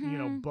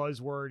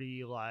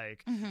 buzzwordy,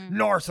 like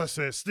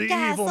narcissist, the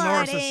evil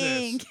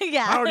narcissist.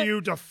 How do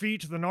you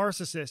defeat the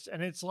narcissist?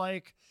 And it's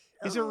like,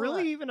 is it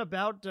really even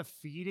about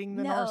defeating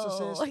the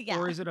narcissist?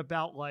 Or is it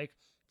about like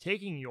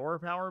taking your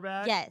power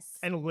back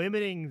and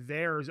limiting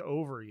theirs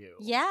over you?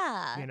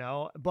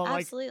 Yeah. But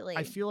absolutely.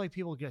 like, I feel like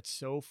people get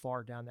so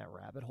far down that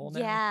rabbit hole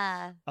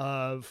now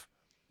of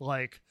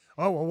like,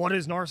 oh, well, what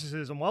is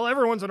narcissism? Well,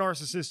 everyone's a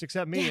narcissist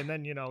except me. And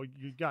then,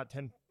 you got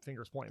 10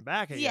 fingers pointing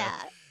back at you.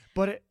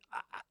 But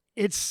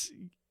it's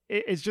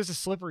just a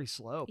slippery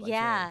slope.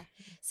 I think.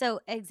 So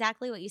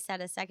exactly what you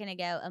said a second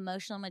ago,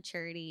 emotional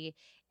maturity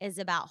is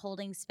about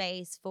holding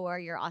space for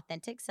your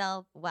authentic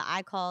self, what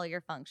I call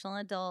your functional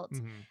adult,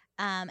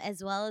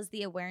 as well as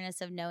the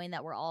awareness of knowing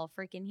that we're all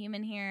freaking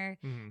human here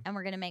and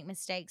we're going to make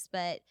mistakes,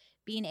 but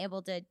being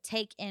able to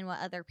take in what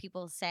other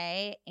people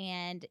say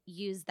and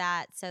use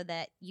that so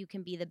that you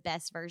can be the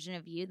best version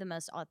of you, the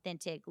most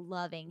authentic,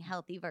 loving,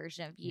 healthy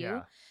version of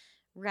you,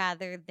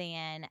 rather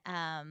than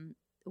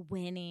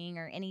winning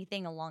or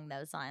anything along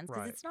those lines,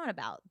 because it's not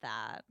about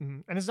that.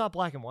 And it's not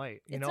black and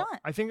white. It's not.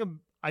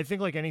 I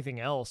think like anything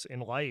else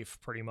in life,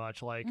 pretty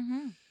much, like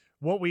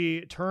what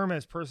we term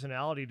as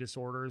personality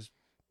disorders,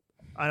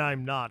 and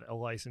I'm not a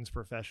licensed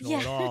professional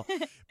at all,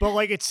 but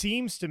like it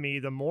seems to me,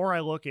 the more I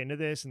look into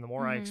this and the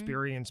more I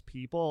experience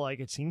people, like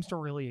it seems to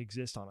really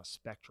exist on a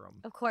spectrum.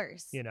 Of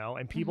course.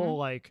 And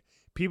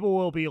people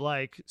will be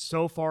like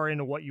so far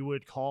into what you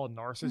would call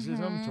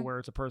narcissism to where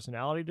it's a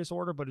personality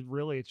disorder, but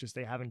it's just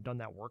they haven't done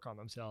that work on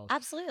themselves.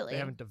 Absolutely. They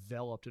haven't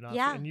developed enough.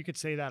 And you could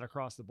say that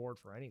across the board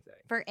for anything.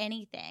 For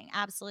anything.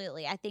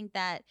 Absolutely. I think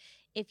that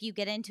if you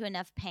get into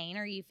enough pain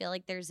or you feel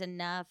like there's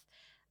enough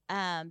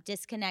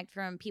disconnect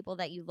from people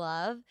that you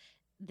love,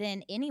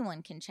 then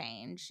anyone can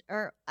change,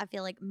 or I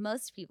feel like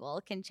most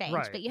people can change,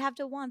 but you have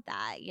to want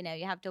that.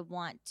 You have to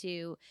want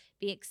to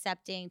be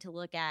accepting, to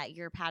look at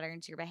your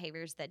patterns, your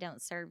behaviors that don't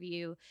serve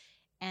you,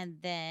 and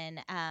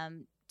then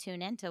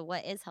tune into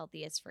what is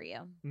healthiest for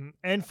you.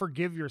 And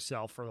forgive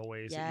yourself for the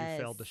ways that you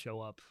failed to show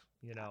up,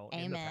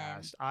 in the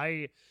past.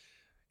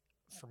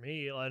 For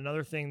me,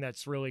 another thing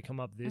that's really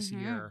come up this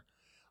year,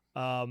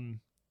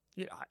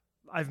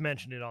 I've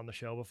mentioned it on the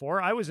show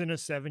before. I was in a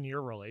 7-year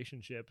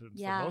relationship for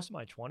most of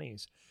my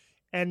 20s.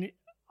 And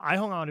I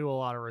hung on to a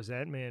lot of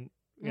resentment,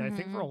 I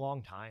think for a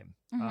long time.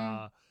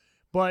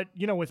 But,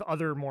 with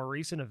other more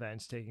recent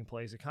events taking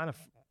place, it kind of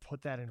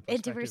put that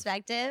into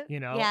perspective.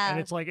 And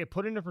it's like it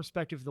put into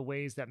perspective the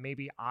ways that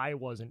maybe I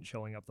wasn't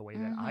showing up the way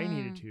that I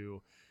needed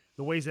to,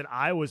 the ways that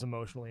I was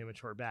emotionally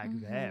immature back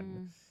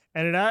then.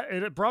 And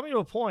it brought me to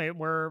a point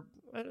where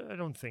I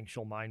don't think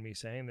she'll mind me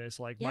saying this.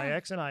 Like my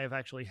ex and I have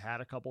actually had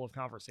a couple of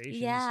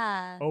conversations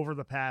over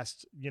the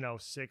past,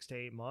 6 to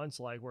 8 months,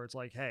 like where it's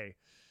like, hey,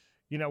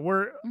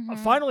 we're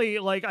finally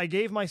like, I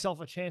gave myself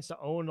a chance to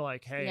own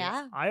like, hey,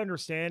 I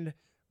understand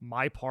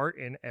my part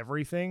in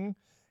everything,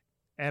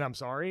 and I'm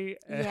sorry.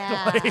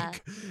 Yeah.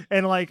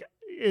 And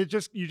you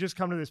just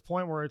come to this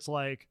point where it's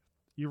like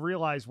you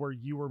realize where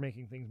you were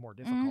making things more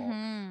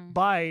difficult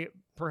by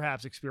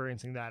perhaps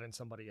experiencing that in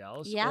somebody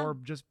else, or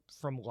just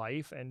from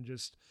life and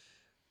just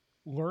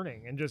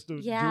learning and just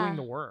doing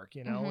the work,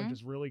 and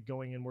just really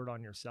going inward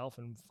on yourself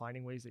and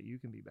finding ways that you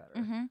can be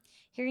better.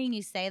 Hearing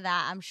you say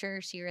that, I'm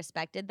sure she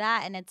respected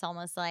that. And it's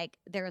almost like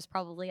there was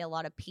probably a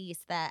lot of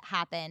peace that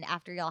happened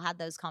after y'all had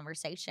those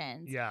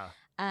conversations. Yeah.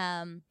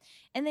 And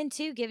then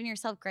too, giving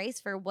yourself grace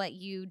for what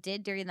you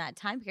did during that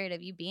time period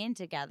of you being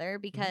together,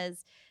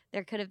 because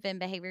there could have been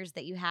behaviors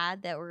that you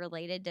had that were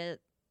related to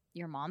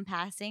your mom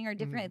passing or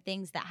different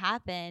things that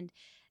happened.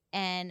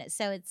 And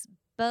so it's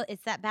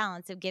that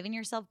balance of giving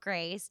yourself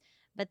grace,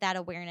 but that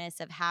awareness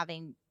of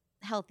having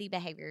healthy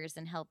behaviors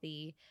and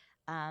healthy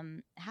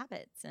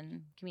habits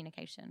and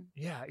communication.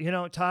 Yeah.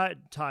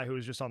 Ty, who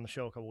was just on the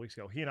show a couple weeks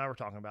ago, he and I were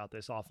talking about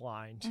this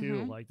offline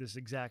too, like this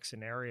exact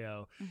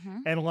scenario.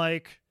 And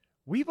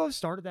we both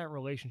started that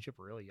relationship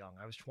really young.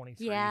 I was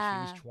 23, she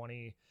was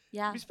 20.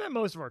 Yeah. We spent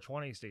most of our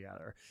 20s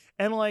together.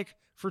 And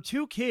for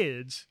two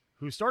kids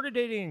who started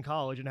dating in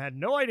college and had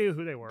no idea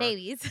who they were.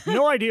 Babies.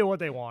 No idea what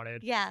they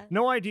wanted. Yeah.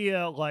 No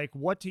idea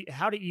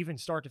how to even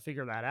start to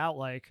figure that out.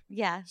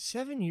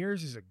 7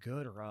 years is a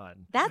good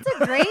run. That's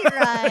a great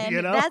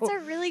run. That's a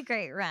really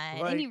great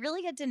run. And you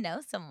really get to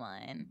know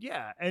someone.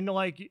 Yeah. And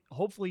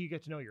hopefully you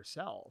get to know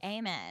yourself.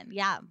 Amen.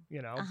 Yeah.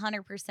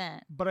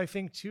 100%. But I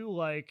think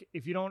too,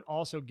 if you don't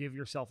also give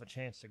yourself a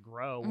chance to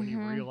grow when you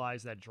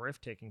realize that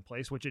drift taking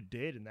place, which it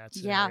did in that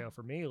scenario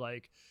for me,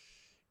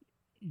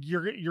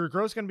 your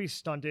growth's going to be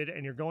stunted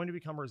and you're going to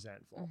become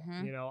resentful.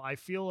 I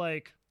feel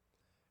like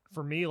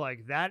for me,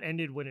 that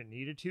ended when it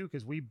needed to,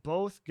 because we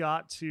both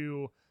got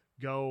to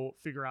go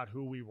figure out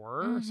who we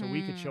were so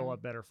we could show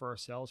up better for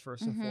ourselves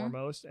first and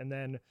foremost, and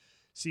then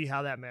see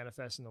how that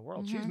manifests in the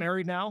world. She's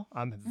married now.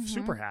 I'm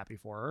super happy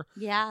for her.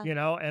 Yeah.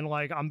 And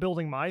I'm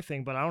building my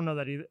thing, but I don't know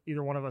that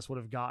either one of us would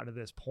have gotten to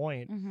this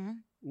point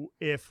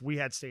if we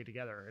had stayed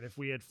together and if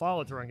we had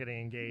followed through on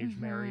getting engaged,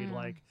 married.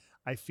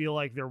 I feel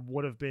like there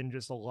would have been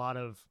just a lot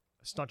of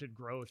stunted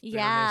growth,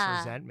 bitterness,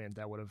 resentment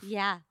that would have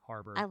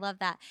harbored. I love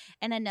that.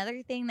 And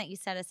another thing that you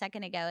said a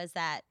second ago is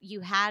that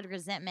you had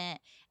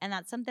resentment, and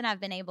that's something I've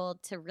been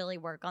able to really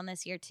work on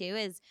this year too,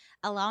 is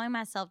allowing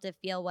myself to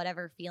feel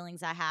whatever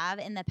feelings I have.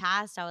 In the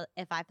past,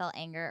 if I felt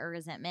anger or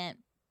resentment,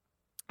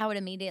 I would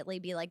immediately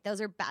be like, those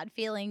are bad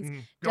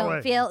feelings.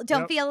 Don't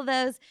feel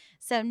those.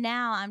 So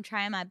now I'm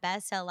trying my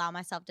best to allow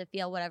myself to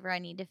feel whatever I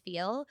need to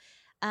feel.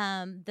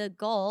 The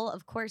goal,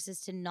 of course,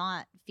 is to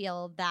not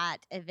feel that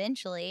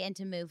eventually and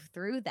to move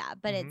through that.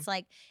 But it's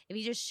if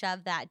you just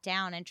shove that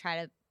down and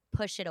try to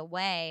push it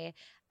away,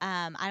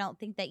 I don't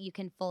think that you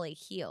can fully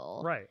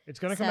heal. Right. It's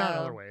going to come out in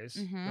other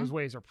ways. Those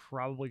ways are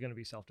probably going to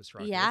be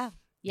self-destructive.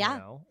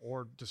 Yeah.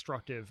 Or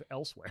destructive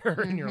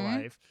elsewhere in your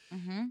life.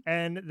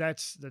 And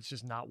that's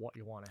just not what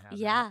you want to have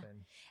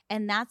happen.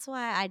 And that's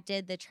why I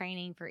did the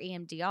training for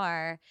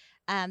EMDR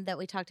that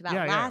we talked about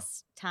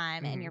last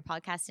time in your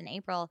podcast in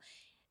April,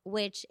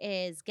 which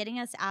is getting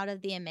us out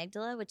of the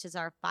amygdala, which is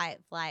our fight,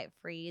 flight,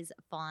 freeze,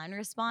 fawn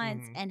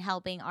response, and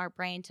helping our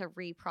brain to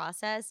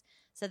reprocess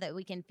so that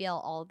we can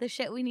feel all the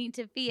shit we need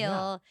to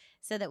feel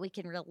so that we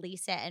can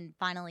release it and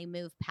finally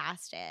move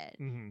past it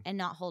and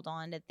not hold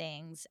on to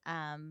things.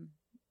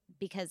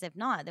 Because if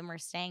not, then we're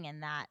staying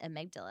in that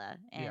amygdala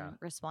and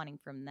responding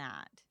from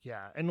that.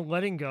 Yeah. And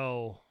letting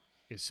go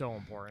is so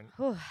important.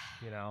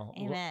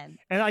 Amen.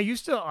 And I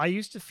used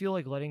to feel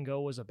like letting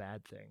go was a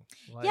bad thing.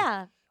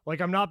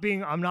 I'm not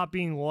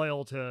being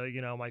loyal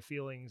to, my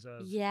feelings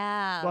of.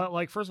 Yeah.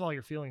 But first of all,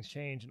 your feelings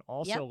change. And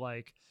also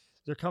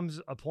there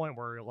comes a point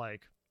where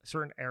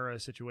certain era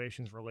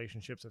situations,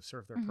 relationships have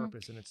served their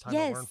purpose and it's time to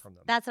learn from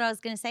them. That's what I was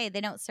going to say.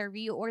 They don't serve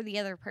you or the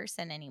other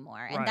person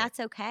anymore. And that's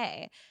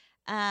okay.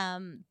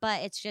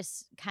 But it's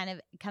just kind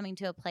of coming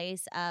to a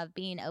place of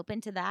being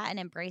open to that and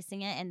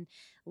embracing it and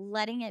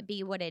letting it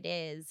be what it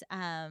is.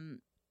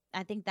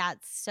 I think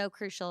that's so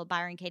crucial.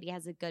 Byron Katie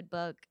has a good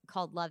book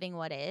called Loving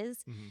What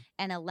Is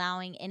and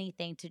allowing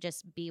anything to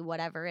just be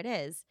whatever it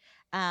is.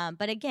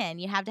 But again,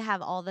 you have to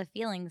have all the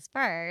feelings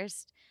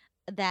first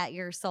that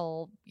your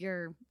soul,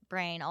 your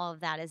brain, all of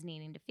that is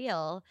needing to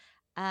feel.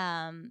 You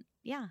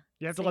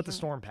have to let the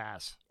storm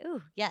pass.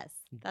 Ooh, yes.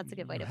 That's a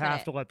good way to put it. You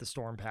have to let the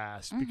storm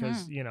pass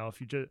because,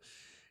 if you just,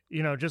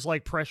 just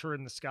like pressure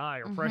in the sky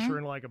or pressure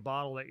in a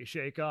bottle that you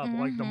shake up,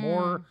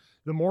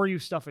 the more you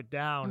stuff it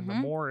down and the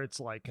more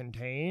it's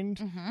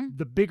contained,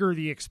 the bigger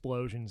the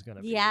explosion's going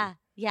to be. Yeah.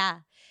 Yeah.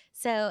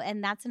 So,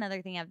 and that's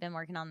another thing I've been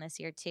working on this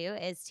year too,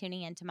 is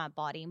tuning into my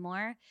body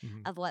more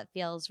of what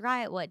feels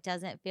right, what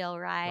doesn't feel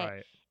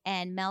right.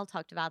 And Mel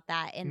talked about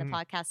that in the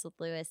podcast with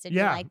Lewis. Did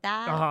you like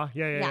that?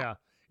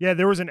 Yeah,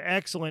 there was an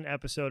excellent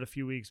episode a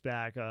few weeks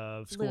back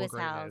of School Lewis of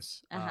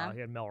Greatness. He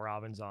had Mel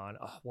Robbins on.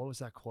 Oh, what was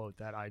that quote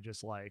that I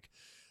just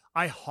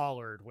I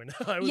hollered when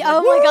I was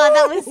oh my God,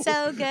 that was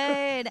so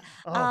good.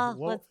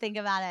 Let's think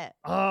about it.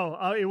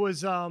 It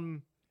was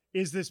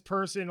is this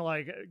person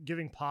like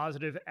giving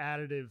positive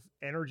additive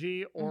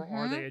energy, or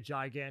are they a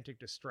gigantic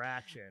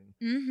distraction?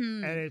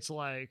 Mm-hmm. And it's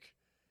like,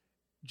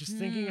 just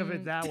thinking of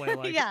it that way,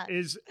 like, Yeah.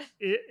 is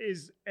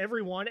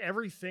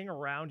everything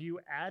around you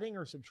adding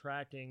or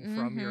subtracting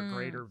from your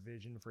greater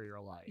vision for your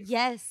life?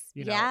 Yes.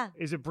 You know, yeah.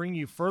 is it bringing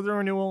you further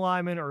into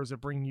alignment, or is it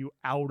bringing you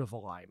out of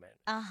alignment?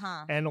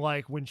 Uh-huh. And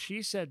like when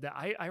she said that,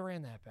 I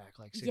ran that back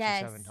like 6 or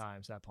 7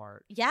 times, that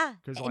part. Yeah.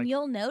 Because And like,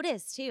 you'll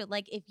notice too,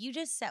 like if you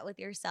just sit with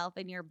yourself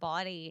and your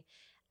body,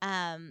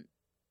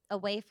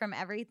 away from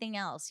everything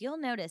else, you'll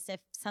notice if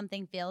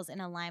something feels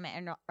in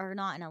alignment or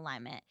not in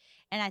alignment.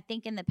 And I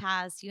think in the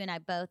past, you and I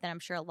both, and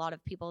I'm sure a lot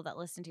of people that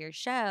listen to your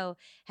show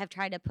have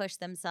tried to push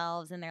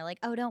themselves, and they're like,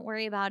 oh, don't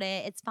worry about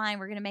it. It's fine.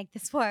 We're going to make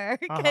this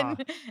work.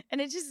 And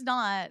it's just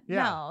not.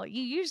 Yeah. No,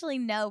 you usually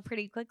know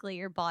pretty quickly.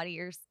 Your body,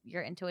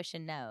 your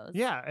intuition knows.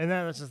 yeah. And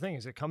then that's the thing,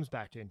 is it comes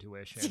back to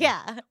intuition.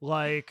 Yeah.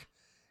 Like,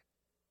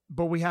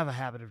 but we have a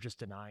habit of just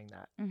denying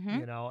that,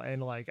 you know,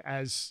 and like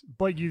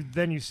but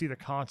you see the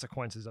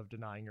consequences of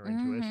denying your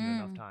intuition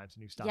enough times,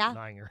 and you stop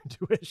denying your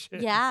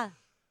intuition. Yeah.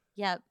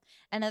 Yep.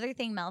 Another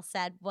thing Mel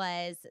said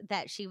was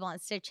that she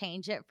wants to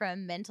change it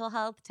from mental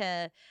health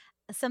to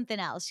something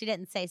else. She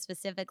didn't say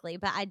specifically,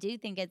 but I do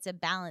think it's a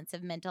balance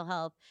of mental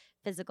health,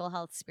 physical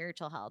health,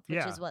 spiritual health,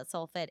 which is what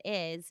SoulFit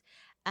is.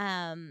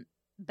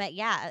 But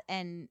yeah,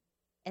 and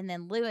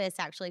then Lewis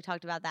actually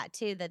talked about that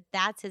too,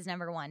 that's his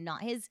number one,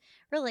 not his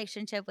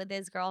relationship with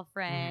his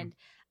girlfriend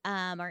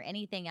or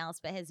anything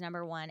else, but his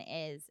number one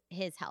is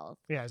his health.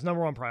 Yeah, his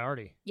number one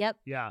priority. Yep.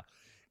 Yeah.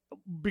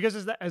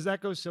 Because as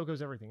that goes, so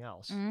goes everything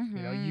else.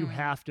 You know, you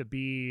have to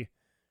be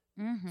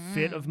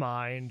fit of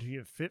mind,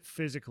 fit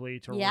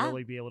physically to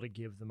really be able to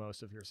give the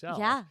most of yourself.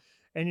 Yeah.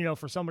 And, you know,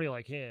 for somebody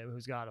like him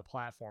who's got a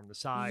platform the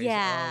size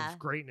of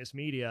Greatness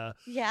Media,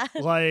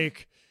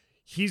 like,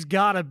 he's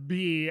got to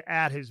be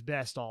at his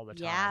best all the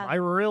time. Yeah. I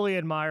really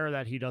admire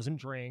that he doesn't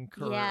drink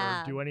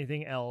or do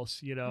anything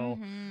else, you know,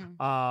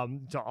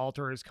 to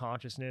alter his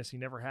consciousness. He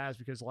never has,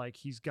 because like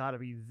he's got to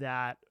be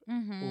that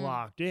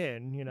locked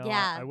in, you know.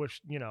 I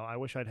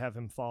wish I'd have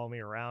him follow me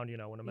around, you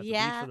know, when I'm at the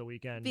beach for the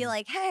weekend. Be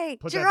like, hey,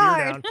 put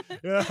Gerard.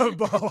 that beer down.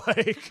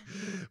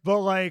 but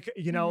like,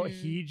 you know,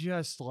 he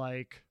just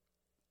like,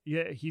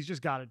 he's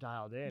just got it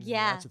dialed in. You know,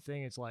 that's the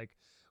thing. It's like,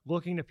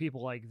 looking to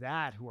people like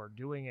that who are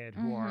doing it,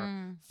 who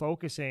are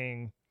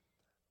focusing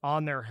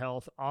on their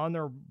health, on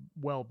their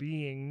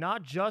well-being,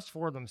 not just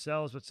for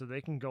themselves, but so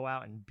they can go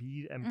out and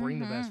bring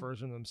the best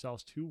version of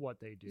themselves to what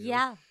they do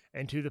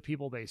and to the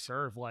people they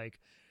serve. Like,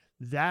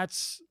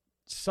 that's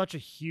such a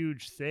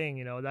huge thing,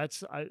 you know.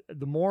 That's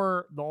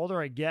the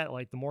older I get,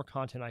 like the more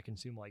content I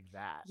consume like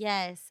that.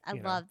 Yes, I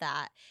love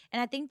that. And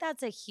I think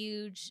that's a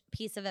huge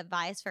piece of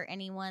advice for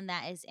anyone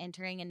that is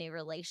entering a new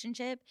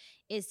relationship,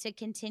 is to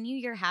continue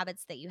your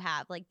habits that you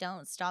have. Like,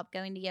 don't stop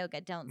going to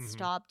yoga, don't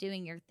stop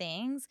doing your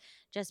things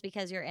just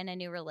because you're in a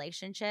new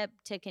relationship,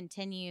 to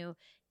continue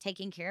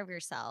taking care of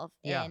yourself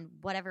in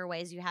whatever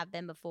ways you have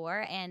been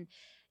before. And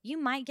you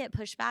might get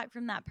pushback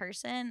from that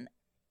person.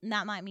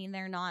 That might mean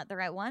they're not the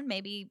right one.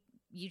 Maybe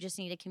you just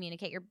need to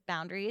communicate your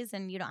boundaries,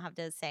 and you don't have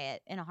to say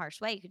it in a harsh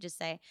way. You could just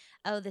say,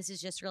 oh, this is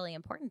just really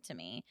important to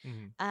me.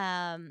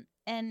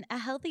 And a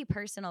healthy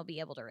person will be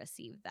able to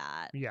receive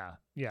that. Yeah.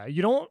 Yeah.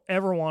 You don't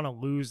ever want to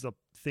lose the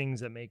things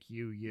that make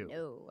you.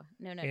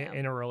 No.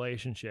 In a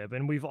relationship.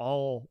 And we've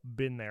all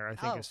been there, I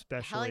think,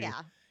 especially, hell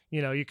yeah.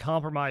 You know, you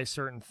compromise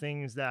certain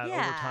things that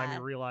over time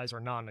you realize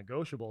are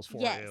non-negotiables for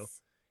you.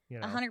 You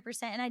know?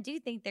 100%. And I do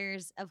think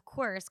there's, of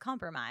course,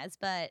 compromise,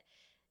 but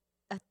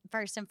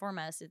first and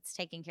foremost, it's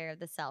taking care of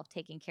the self,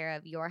 taking care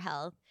of your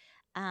health.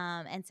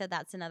 And so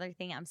that's another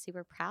thing I'm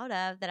super proud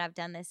of that I've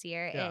done this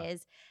year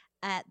is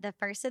at the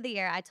first of the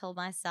year, I told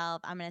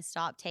myself I'm going to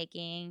stop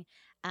taking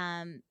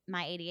my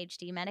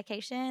ADHD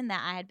medication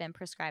that I had been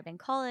prescribed in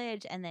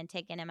college and then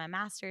taken in my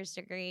master's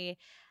degree.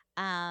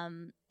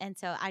 And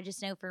so I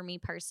just know for me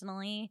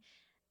personally,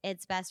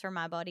 it's best for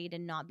my body to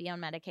not be on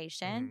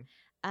medication.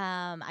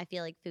 I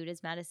feel like food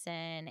is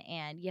medicine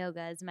and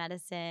yoga is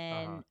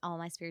medicine, all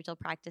my spiritual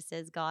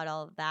practices, God,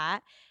 all of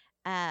that.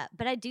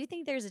 But I do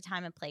think there's a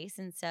time and place.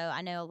 And so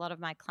I know a lot of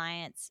my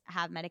clients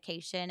have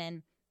medication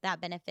and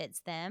that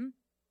benefits them.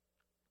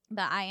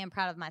 But I am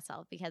proud of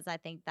myself because I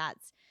think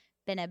that's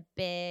been a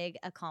big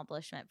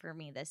accomplishment for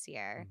me this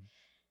year.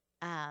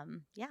 How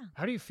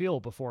do you feel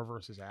before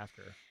versus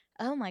after?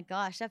 Oh my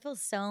gosh, I feel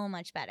so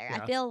much better.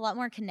 I feel a lot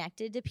more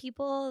connected to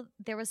people.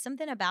 There was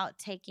something about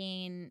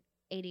taking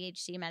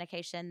ADHD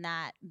medication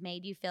that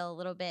made you feel a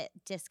little bit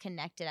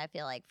disconnected, I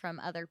feel like, from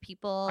other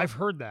people. I've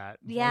heard that.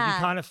 Yeah. Like you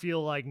kind of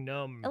feel like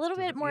numb. A little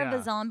bit more of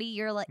a zombie.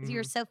 You're like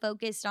you're so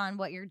focused on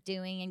what you're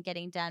doing and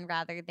getting done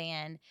rather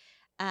than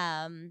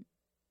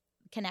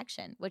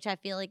connection, which I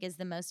feel like is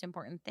the most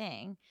important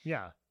thing.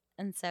 Yeah.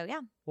 And so,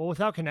 Well,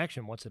 without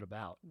connection, what's it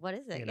about? What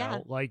is it? You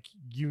know, like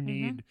you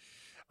need...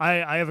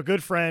 I have a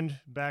good friend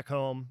back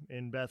home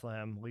in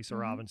Bethlehem, Lisa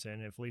Robinson.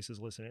 If Lisa's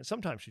listening,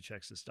 sometimes she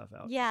checks this stuff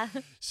out. Yeah.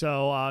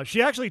 So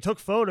she actually took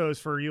photos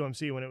for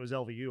UMC when it was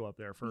LVU up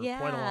there for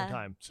quite a long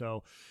time.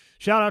 So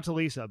shout out to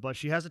Lisa. But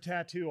she has a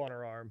tattoo on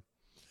her arm.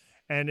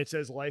 and it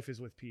says life is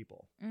with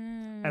people.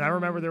 Mm. And I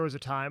remember there was a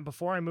time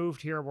before I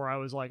moved here where I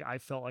was like, I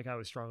felt like I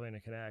was struggling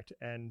to connect.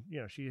 And, you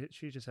know, she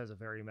just has a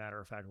very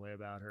matter-of-fact way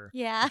about her.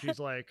 Yeah. She's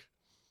like,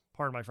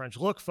 pardon my French,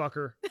 look,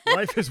 fucker,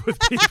 life is with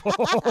people.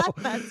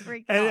 That's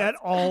freaking And awesome. that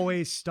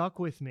always stuck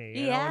with me.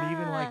 You know, and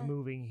even like Yeah.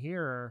 moving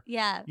here,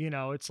 Yeah. you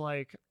know, it's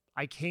like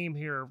I came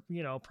here,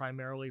 you know,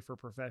 primarily for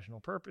professional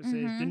purposes.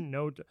 Mhm. Didn't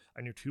know,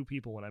 I knew 2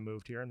 people when I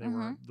moved here, and they were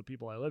Mhm. the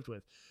people I lived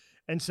with.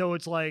 And so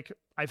it's like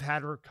I've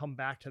had her come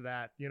back to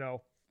that, you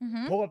know,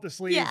 Mhm. pull up the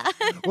sleeve, Yeah.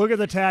 look at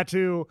the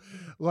tattoo,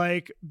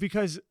 like,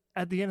 because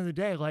at the end of the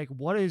day, like,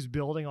 what is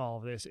building all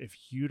of this if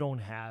you don't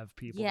have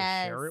people to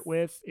share it Yes.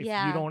 with, if you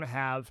Yeah. don't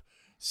have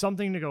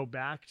something to go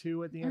back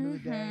to at the end of the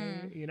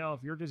day, Mhm. you know,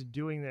 if you're just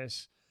doing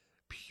this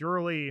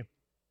purely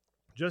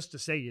just to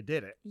say you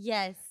did it,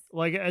 Yes.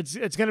 like, it's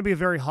going to be a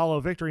very hollow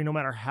victory no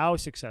matter how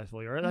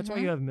successful you are. That's why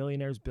Mhm. you have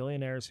millionaires,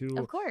 billionaires who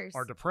Of course.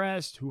 are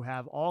depressed, who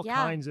have all Yeah.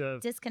 kinds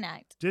of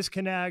Disconnect.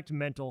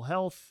 mental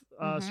health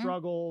Mhm.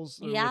 struggles,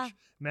 Yeah. which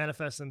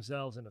manifest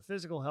themselves into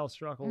physical health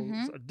struggles,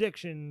 Mhm.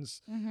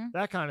 addictions, Mhm.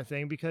 that kind of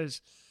thing.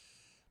 Because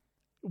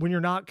when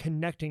you're not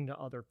connecting to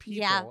other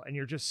people Yeah. and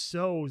you're just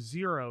so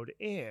zeroed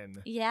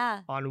in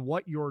Yeah. on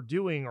what you're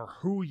doing or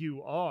who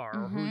you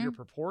are or who you're Mhm.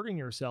 purporting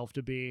yourself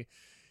to be,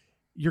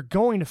 you're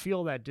going to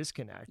feel that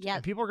disconnect. Yep.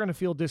 And people are going to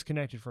feel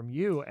disconnected from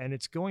you, and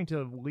it's going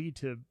to lead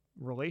to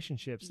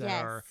relationships that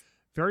Yes. are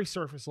very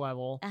surface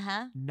level,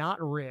 Uh-huh.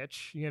 not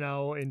rich, you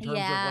know, in terms of like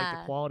Yeah.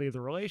 the quality of the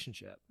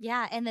relationship.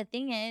 Yeah, and the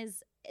thing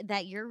is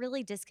that you're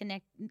really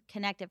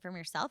connected from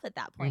yourself at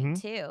that point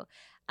Mhm.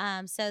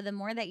 too. So the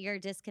more that you're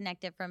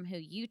disconnected from who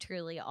you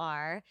truly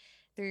are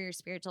through your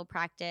spiritual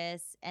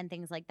practice and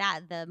things like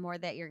that, the more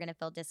that you're going to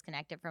feel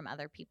disconnected from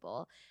other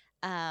people.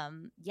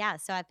 Yeah,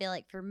 so I feel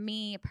like for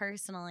me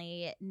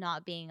personally,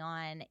 not being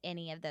on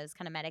any of those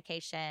kind of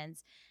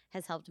medications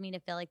has helped me to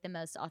feel like the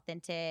most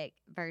authentic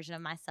version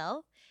of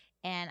myself,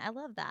 and I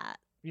love that.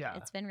 Yeah.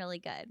 It's been really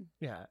good.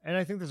 Yeah. And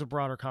I think there's a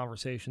broader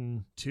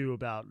conversation too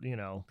about, you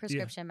know,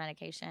 Prescription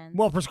medications.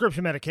 well,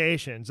 prescription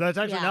medications. That's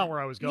actually Yeah. not where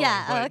I was going.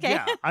 Yeah, oh, But okay.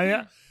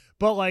 yeah,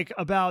 but like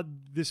about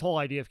this whole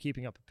idea of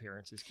keeping up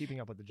appearances, keeping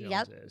up with the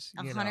Yep. Joneses.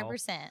 You know?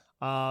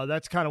 100%.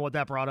 That's kind of what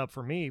that brought up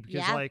for me, because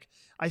Yeah. like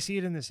I see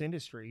it in this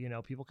industry, you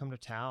know, people come to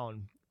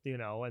town, you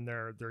know, and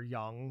they're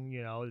young,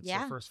 you know, it's Yeah.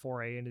 their first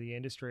foray into the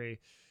industry,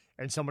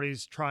 and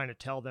somebody's trying to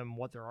tell them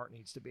what their art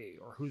needs to be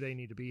or who they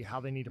need to be, how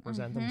they need to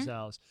present Mhm.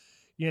 themselves,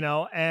 you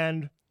know,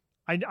 and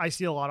I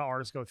see a lot of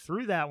artists go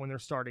through that when they're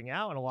starting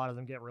out, and a lot of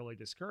them get really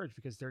discouraged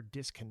because they're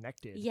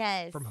disconnected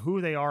Yes. from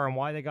who they are and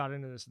why they got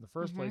into this in the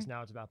 1st place. Mhm.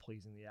 Now it's about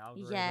pleasing the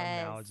algorithm.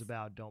 Now it's Yes.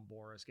 about don't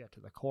bore us, get to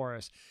the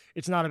chorus.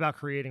 It's not about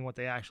creating what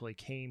they actually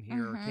came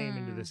into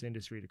Mhm. this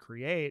industry to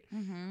create. A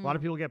lot Mhm.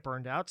 of people get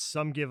burned out.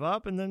 Some give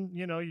up, and then,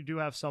 you know, you do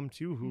have some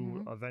too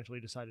who Mhm. eventually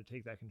decide to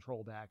take that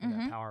control back and Mhm.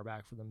 that power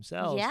back for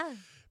themselves. Yeah.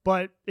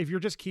 But if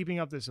you're just keeping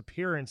up this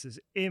appearance, this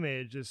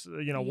image, this,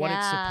 you know, what it's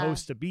Yeah.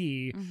 supposed to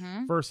be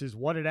Mhm. versus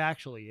what it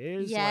actually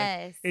is,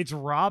 Yes. like, it's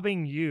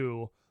robbing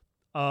you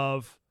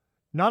of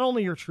not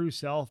only your true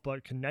self,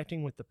 but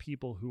connecting with the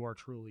people who are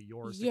truly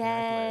yours to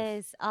connect with.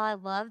 Yes. Oh, I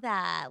love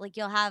that. Like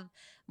you'll have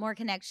more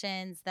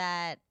connections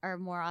that are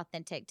more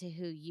authentic to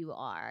who you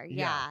are.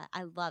 Yeah. Yeah.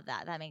 I love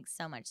that. That makes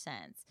so much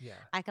sense. Yeah.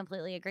 I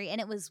completely agree.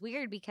 And it was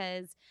weird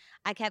because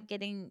I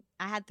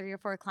had 3 or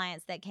 4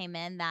 clients that came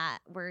in that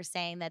were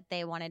saying that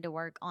they wanted to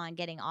work on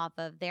getting off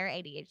of their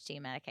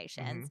ADHD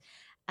medications.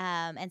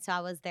 And so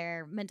I was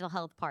their mental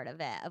health part of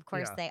it. Of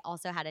course, Yeah. they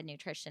also had a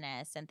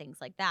nutritionist and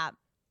things like that.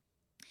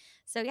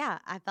 So yeah,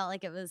 I felt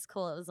like it was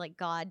cool. It was like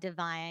God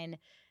divine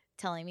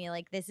telling me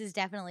like this is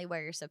definitely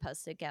where you're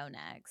supposed to go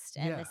next,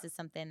 and Yeah. this is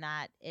something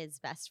that is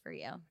best for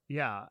you.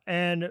 Yeah.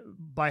 And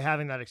by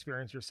having that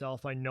experience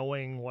yourself, by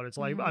knowing what it's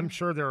like, I'm Mhm.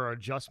 sure there are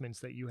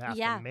adjustments that you have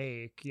Yeah. to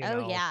make, you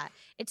Oh know. yeah,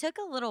 it took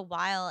a little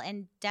while,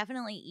 and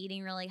definitely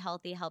eating really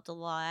healthy helped a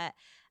lot.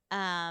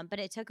 But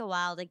it took a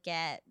while to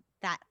get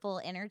that full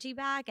energy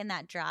back and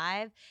that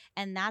drive,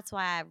 and that's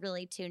why I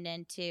really tuned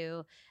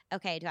into,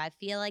 okay, do I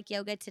feel like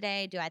yoga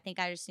today? Do I think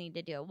I just need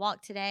to do a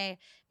walk today?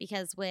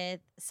 Because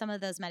with some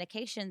of those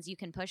medications, you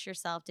can push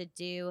yourself to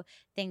do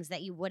things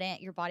that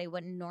your body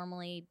wouldn't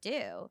normally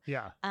do.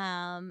 Yeah.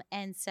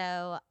 And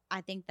so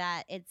I think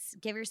that it's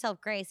give yourself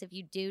grace if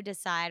you do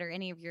decide, or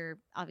any of your,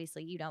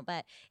 obviously you don't,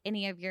 but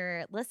any of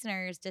your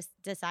listeners just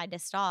decide to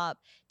stop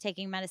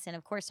taking medicine.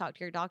 Of course, talk to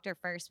your doctor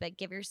first, but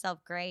give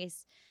yourself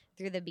grace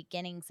through the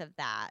beginnings of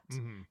that.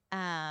 Mhm.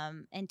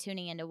 And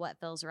tuning into what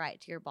feels right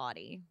to your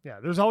body.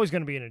 Yeah. There's always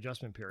going to be an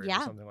adjustment period or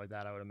Yeah. something like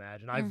that, I would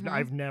imagine. Mhm.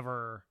 I've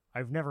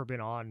never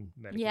been on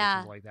medications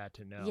Yeah. like that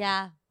to know.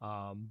 Yeah.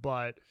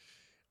 But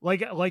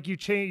like you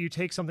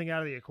take something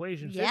out of the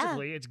equation Yeah.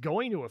 physically, it's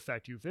going to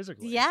affect you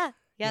physically. Yeah.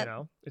 You Yep.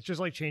 know, it's just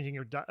like changing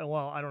your diet.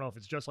 Well, I don't know if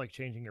it's just like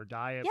changing your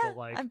diet, Yeah, but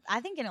like,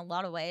 I think in a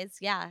lot of ways,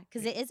 yeah,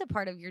 because it is a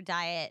part of your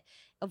diet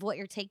of what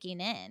you're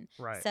taking in.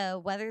 right. So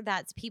whether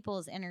that's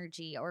people's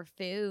energy or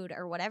food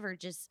or whatever,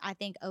 just I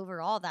think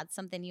overall that's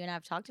something you and I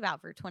have talked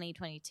about for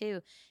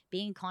 2022,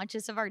 being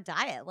conscious of our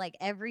diet, like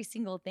every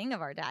single thing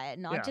of our diet,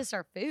 not Yeah. just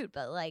our food,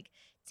 but like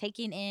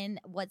taking in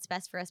what's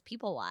best for us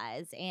people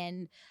wise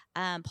and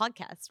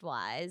podcast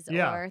wise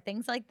Yeah. or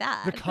things like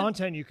that. The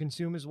content you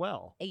consume as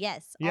well.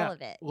 Yes, Yeah, all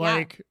of it.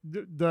 like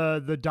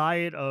the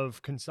diet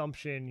of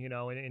consumption,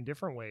 in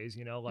different ways,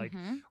 like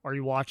are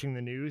you watching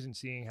the news and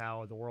seeing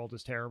how the world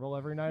is terrible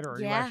every night, or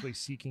are you actually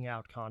seeking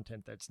out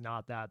content that's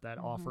not that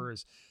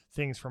offers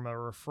things from a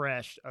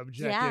refreshed,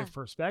 objective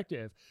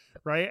perspective,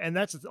 right? And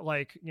that's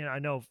like, I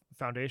know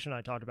Foundation,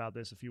 I talked about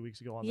this a few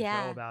weeks ago on the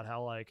show about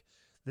how like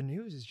the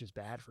news is just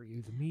bad for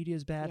you. The media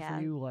is bad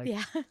for you. Like,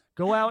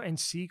 go out and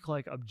seek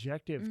like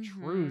objective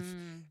truth,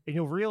 and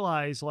you'll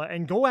realize,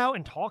 and go out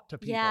and talk to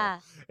people,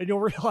 and you'll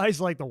realize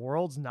like the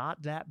world's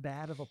not that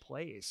bad of a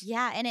place.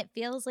 Yeah, and it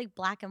feels like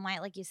black and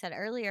white, like you said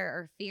earlier,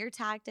 or fear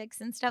tactics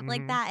and stuff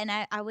like that. And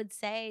I would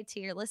say to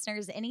your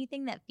listeners,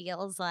 anything that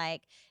feels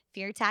like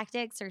fear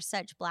tactics or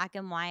such black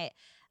and white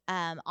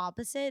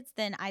opposites,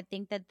 then I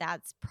think that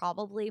that's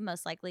probably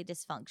most likely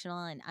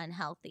dysfunctional and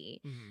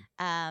unhealthy.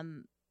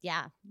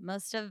 Yeah,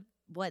 most of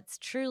what's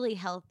truly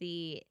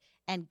healthy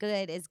and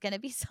good is going to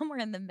be somewhere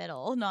in the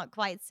middle, not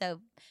quite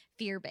so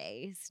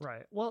fear-based.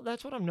 Right. Well,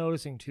 that's what I'm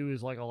noticing too,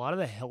 is like a lot of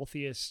the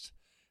healthiest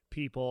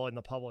people in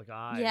the public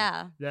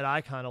eye that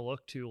I kind of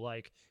look to,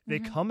 like they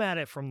come at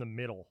it from the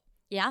middle.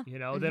 Yeah. They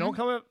don't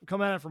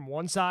come at it from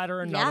one side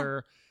or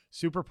another,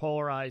 super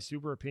polarized,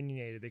 super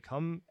opinionated. They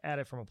come at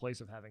it from a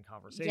place of having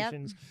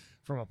conversations,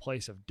 from a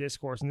place of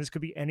discourse. And this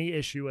could be any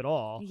issue at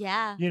all.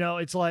 Yeah.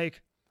 It's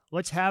like,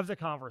 let's have the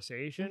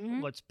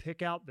conversation. Let's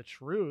pick out the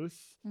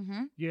truth,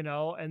 and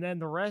then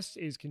the rest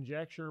is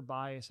conjecture,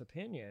 bias,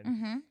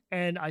 opinion.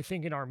 And I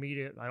think in our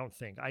media,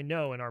 I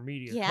know in our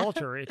media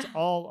culture, it's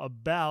all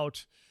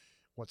about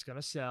what's going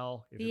to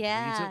sell. If it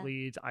leads, it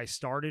leads. I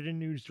started in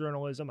news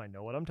journalism. I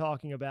know what I'm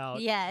talking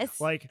about. Yes.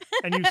 Like,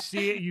 and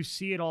you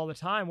see it all the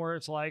time where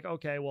it's like,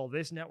 okay, well,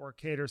 this network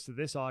caters to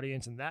this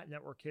audience and that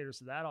network caters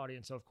to that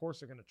audience. So of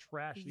course they're going to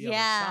trash the other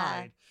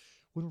side.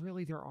 When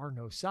really there are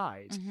no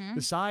sides.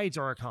 The sides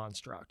are a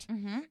construct.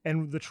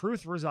 And the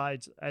truth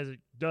resides, as it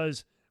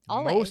does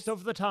always, most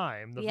of the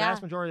time, the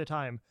vast majority of the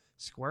time,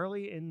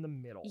 squarely in the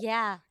middle.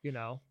 Yeah.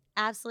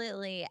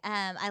 Absolutely.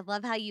 I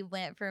love how you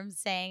went from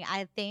saying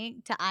I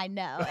think to I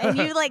know. And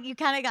you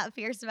kind of got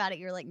fierce about it.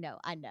 You're like, no,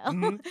 I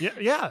know.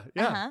 Yeah.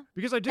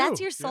 Because I do.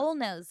 That's your soul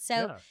knows.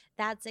 So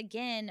that's,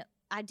 again,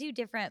 I do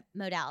different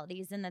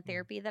modalities in the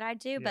therapy that I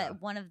do,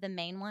 but one of the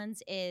main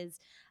ones is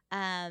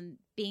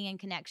being in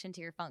connection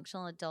to your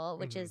functional adult,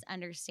 which is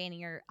understanding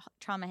your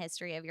trauma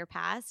history of your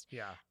past.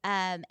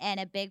 And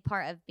a big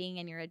part of being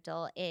in your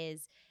adult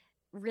is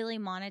really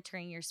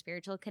monitoring your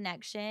spiritual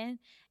connection.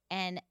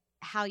 And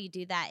how you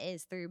do that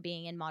is through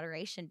being in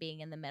moderation, being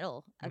in the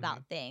middle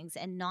about things,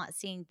 and not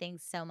seeing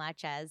things so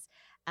much as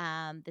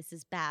this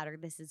is bad or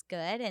this is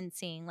good, and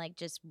seeing like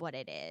just what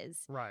it is.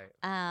 Right.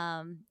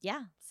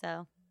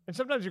 So. And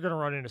sometimes you're going to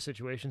run into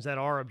situations that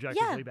are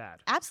objectively bad.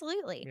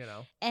 Absolutely.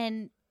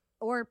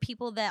 Or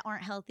people that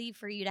aren't healthy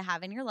for you to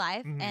have in your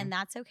life, and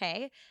that's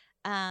okay.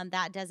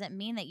 That doesn't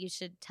mean that you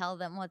should tell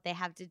them what they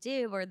have to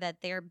do or that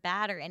they're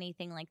bad or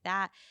anything like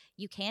that.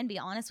 You can be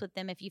honest with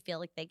them if you feel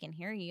like they can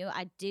hear you.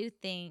 I do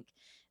think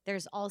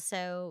there's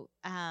also,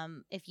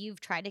 if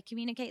you've tried to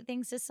communicate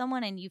things to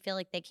someone and you feel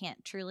like they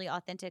can't truly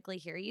authentically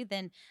hear you,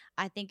 then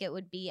I think it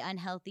would be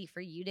unhealthy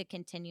for you to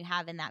continue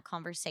having that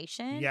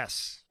conversation.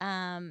 Yes.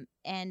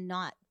 And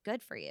not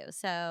good for you.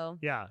 So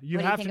you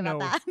have to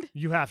know.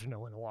 You have to know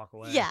when to walk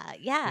away.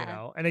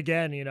 Yeah. And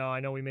again, I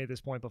know we made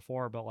this point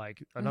before, but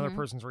like another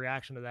person's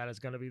reaction to that is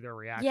going to be their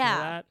reaction to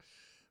that.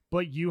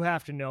 But you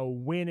have to know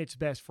when it's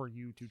best for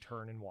you to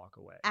turn and walk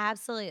away.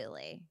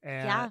 Absolutely.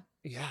 And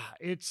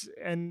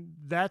and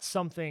that's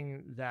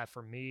something that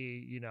for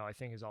me, I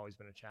think has always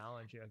been a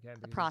challenge. Again,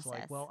 because process.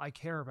 It's like, well, I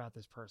care about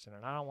this person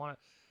and I don't want to.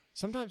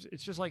 Sometimes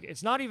it's just like,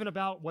 it's not even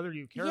about whether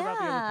you care about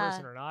the other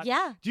person or not.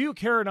 Yeah. Do you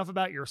care enough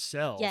about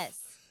yourself? Yes.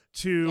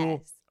 To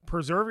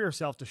preserve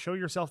yourself, to show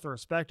yourself the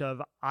respect of,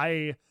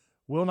 I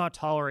will not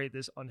tolerate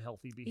this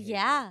unhealthy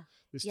behavior.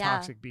 This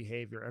toxic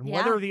behavior. And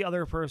whether the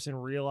other person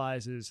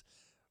realizes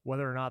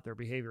whether or not their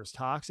behavior is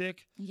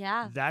toxic,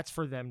 that's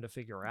for them to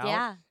figure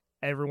out.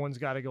 Everyone's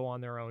got to go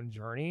on their own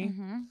journey.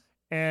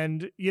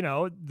 And,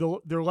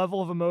 their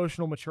level of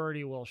emotional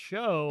maturity will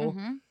show,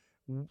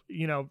 and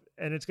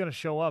it's going to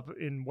show up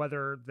in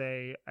whether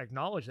they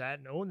acknowledge that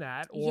and own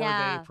that, or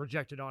they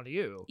project it onto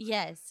you.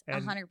 Yes,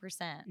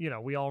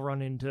 100%. We all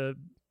run into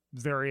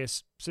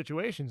various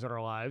situations in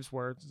our lives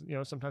where,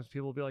 sometimes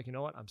people will be like, you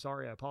know what, I'm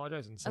sorry, I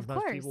apologize. And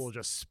sometimes people will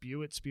just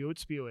spew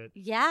it.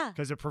 Yeah.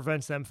 Because it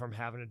prevents them from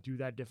having to do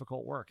that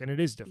difficult work. And it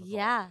is difficult.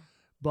 Yeah.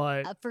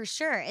 But for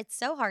sure, it's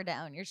so hard to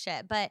own your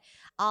shit. But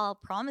I'll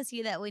promise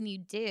you that when you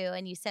do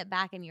and you sit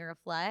back and you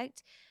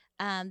reflect,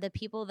 the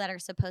people that are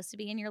supposed to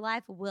be in your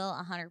life will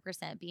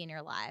 100% be in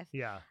your life.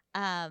 Yeah.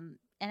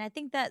 And I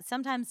think that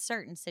sometimes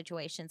certain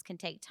situations can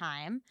take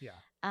time. Yeah.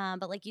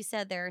 But like you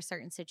said, there are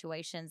certain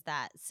situations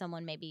that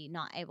someone may be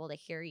not able to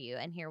hear you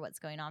and hear what's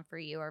going on for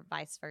you, or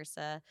vice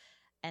versa.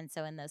 And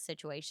so in those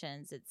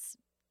situations, it's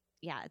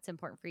yeah, it's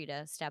important for you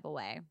to step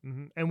away.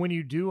 And when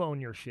you do own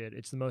your shit,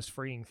 it's the most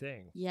freeing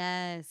thing.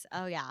 Yes.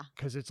 Oh yeah.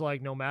 Because it's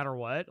like, no matter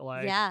what,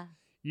 like, Yeah.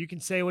 you can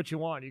say what you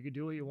want. You can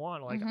do what you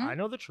want. Like, I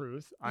know the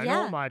truth. I know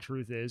Yeah. what my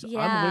truth is. I'm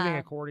Yeah. living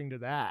according to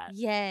that.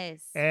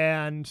 Yes.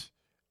 And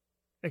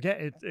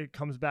again, it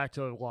comes back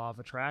to law of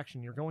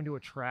attraction. You're going to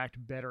attract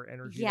better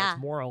energy that's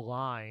more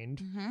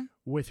aligned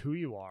with who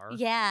you are.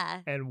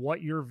 Yeah. And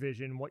what your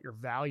vision, what your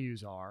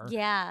values are.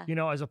 Yeah. You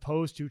know, as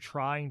opposed to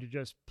trying to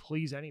just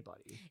please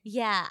anybody.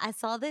 Yeah. I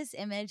saw this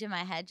image in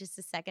my head just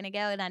a second ago,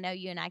 and I know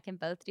you and I can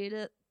both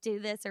do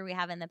this, or we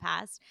have in the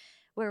past,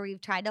 where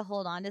we've tried to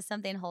hold on to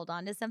something,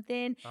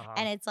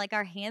 and it's like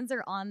our hands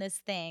are on this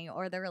thing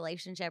or the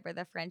relationship or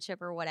the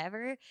friendship or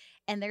whatever,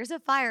 and there's a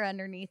fire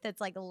underneath that's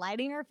like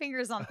lighting our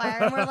fingers on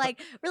fire, and we're like,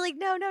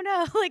 no,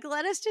 like,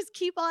 let us just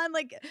keep on,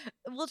 like,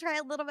 we'll try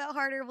a little bit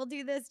harder, we'll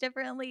do this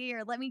differently,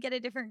 or let me get a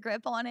different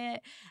grip on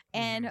it.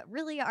 And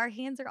really, our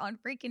hands are on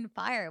freaking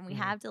fire, and we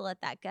have to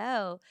let that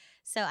go.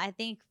 So I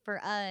think for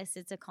us,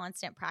 it's a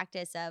constant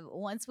practice of,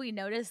 once we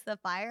notice the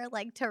fire,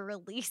 like, to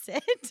release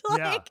it,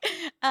 like,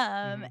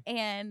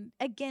 and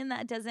again,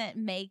 that doesn't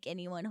make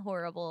anyone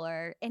horrible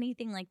or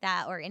anything like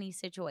that, or any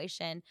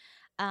situation.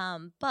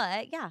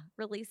 But yeah,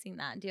 releasing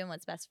that and doing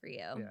what's best for you.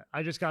 Yeah.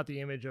 I just got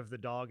the image of the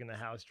dog in the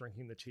house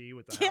drinking the tea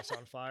with the house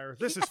on fire.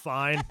 This is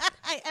fine.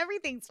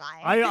 Everything's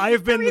fine. I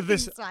have been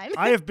fine.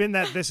 I have been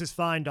that this is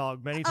fine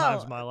dog many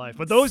times in my life.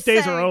 But those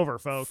days are over,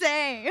 folks.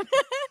 Same.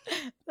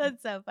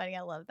 That's so funny.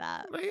 I love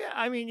that. But yeah,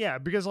 I mean, yeah,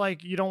 because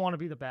like you don't want to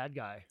be the bad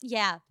guy.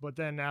 Yeah. But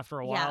then after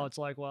a while, it's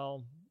like,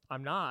 well,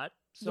 I'm not.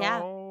 So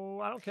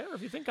I don't care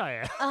if you think I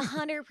am.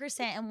 100%.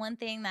 And one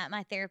thing that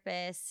my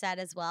therapist said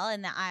as well,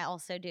 and that I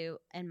also do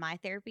in my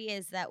therapy,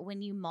 is that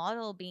when you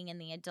model being in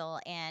the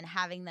adult and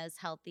having those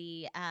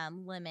healthy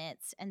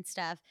limits and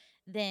stuff,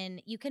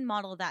 then you can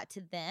model that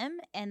to them.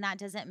 And that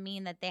doesn't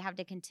mean that they have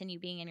to continue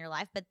being in your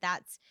life, but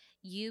that's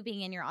you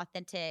being in your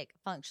authentic,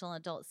 functional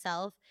adult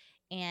self.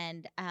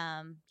 And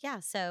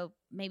so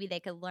maybe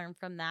they could learn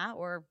from that,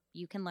 or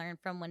you can learn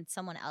from when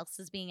someone else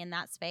is being in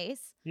that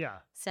space. Yeah.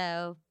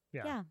 So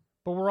yeah.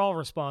 But we're all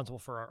responsible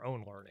for our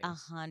own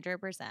learnings.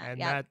 100%.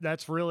 And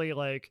that's really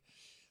like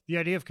the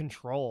idea of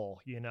control,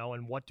 you know,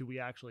 and what do we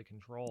actually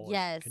control?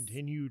 Yes.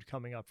 Continued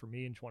coming up for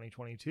me in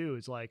 2022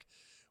 is like,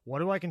 what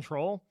do I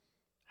control?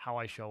 How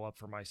I show up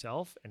for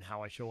myself and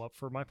how I show up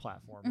for my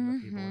platform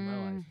and the people in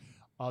my life.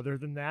 Other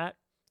than that,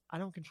 I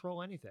don't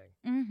control anything.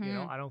 You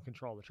know, I don't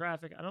control the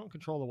traffic. I don't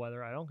control the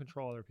weather. I don't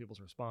control other people's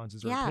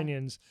responses or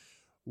opinions.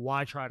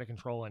 Why try to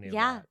control any of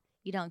that?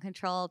 You don't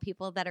control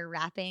people that are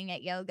rapping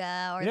at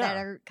yoga or that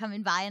are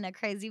coming by in a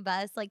crazy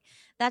bus. Like,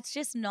 that's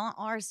just not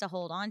ours to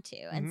hold on to.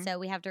 And so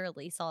we have to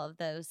release all of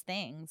those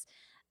things.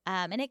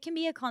 And it can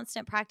be a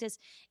constant practice,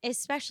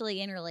 especially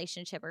in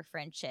relationship or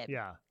friendship.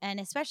 Yeah. And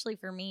especially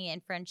for me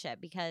in friendship,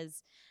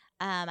 because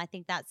I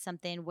think that's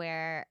something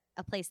where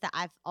a place that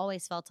I've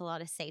always felt a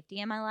lot of safety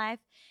in my life.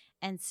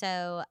 And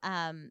so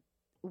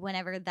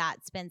whenever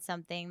that's been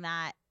something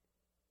that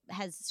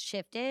has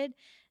shifted,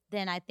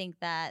 then I think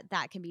that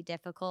can be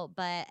difficult.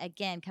 But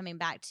again, coming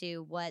back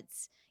to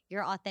what's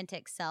your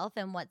authentic self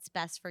and what's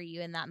best for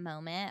you in that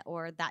moment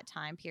or that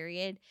time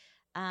period,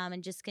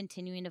 and just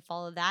continuing to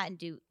follow that and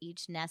do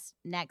each next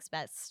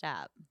best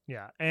step.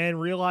 Yeah. And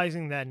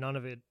realizing that none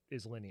of it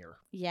is linear.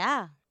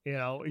 Yeah. You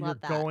know, you're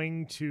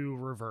going to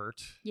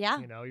revert. Yeah.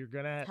 You know, you're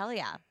going to. Hell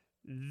yeah.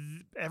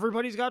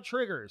 Everybody's got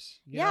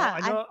triggers. You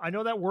know? I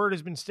know that word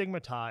has been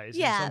stigmatized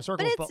in some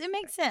circles, but it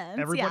makes sense.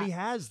 Everybody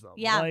has them.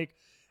 Yeah. Like,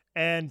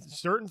 and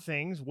certain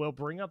things will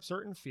bring up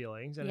certain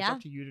feelings, and it's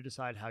up to you to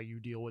decide how you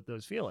deal with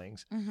those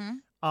feelings.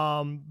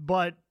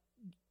 But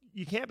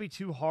you can't be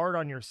too hard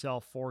on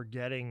yourself for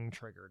getting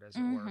triggered, as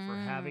it were, for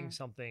having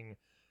something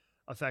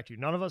affect you.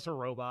 None of us are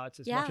robots,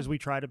 as much as we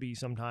try to be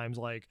sometimes.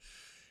 Like,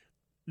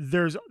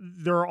 there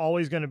are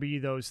always going to be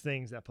those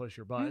things that push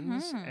your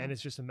buttons, and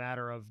it's just a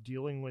matter of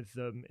dealing with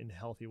them in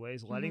healthy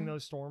ways, letting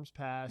those storms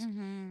pass,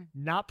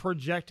 not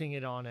projecting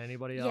it on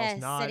anybody else,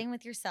 not sitting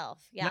with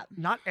yourself,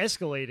 not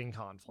escalating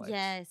conflict.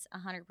 Yes,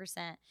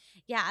 100%.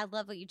 Yeah, I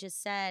love what you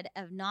just said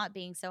of not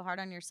being so hard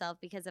on yourself,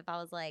 because if I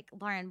was like,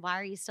 Lauren, why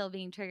are you still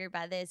being triggered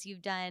by this?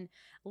 You've done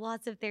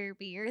lots of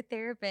therapy, you're a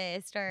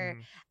therapist, or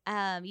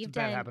you've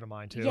done, that happened to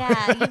mine too.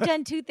 Yeah, you've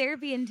done 2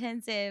 therapy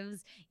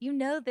intensives, you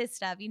know this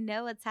stuff, you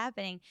know what's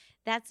happening.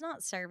 That's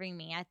not serving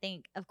me. I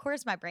think, of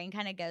course, my brain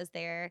kind of goes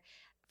there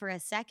for a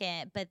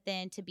second, but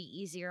then to be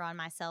easier on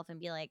myself and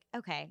be like,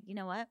 okay, you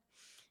know what?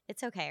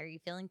 It's okay. Are you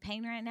feeling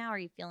pain right now? Are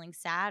you feeling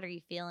sad? Are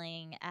you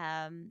feeling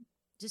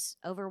just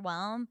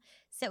overwhelmed?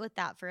 Sit with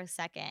that for a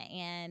second.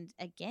 And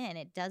again,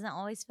 it doesn't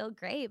always feel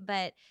great,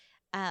 but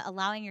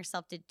allowing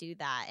yourself to do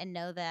that and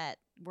know that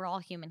we're all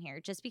human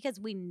here. Just because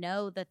we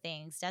know the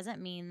things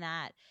doesn't mean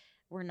that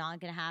we're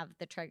not going to have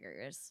the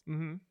triggers.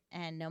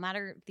 And no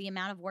matter the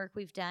amount of work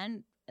we've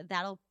done,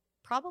 that'll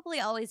probably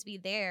always be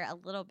there a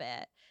little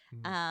bit.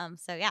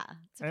 So yeah,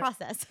 it's a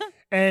process.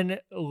 And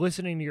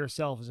listening to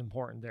yourself is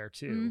important there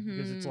too,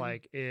 because it's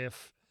like,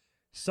 if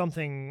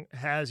something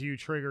has you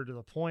triggered to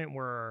the point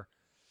where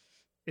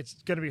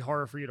it's going to be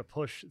harder for you to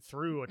push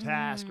through a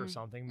task or Mm,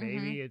 something. mhm.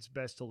 Maybe it's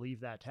best to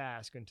leave that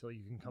task until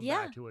you can come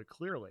Yeah. back to it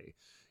clearly.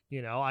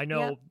 You know, I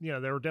know, Yep. you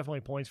know, there were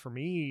definitely points for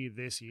me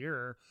this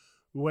year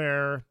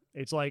where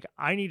it's like,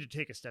 I need to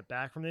take a step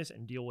back from this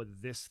and deal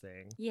with this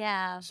thing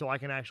Yeah. so I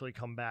can actually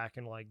come back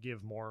and like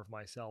give more of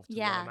myself to what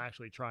Yeah. I'm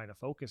actually trying to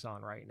focus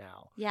on right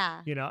now.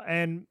 Yeah. You know,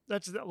 and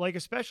that's like,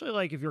 especially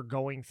like if you're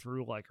going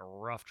through like a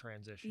rough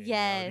transition, you know,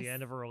 the Yes.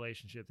 end of a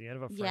relationship, the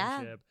end of a Yeah.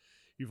 friendship,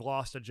 you've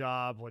lost a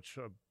job, which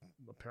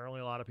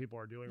apparently a lot of people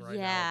are doing right now with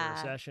the Yeah.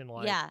 recession.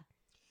 Like, Yeah.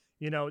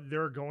 you know,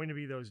 there are going to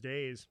be those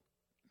days.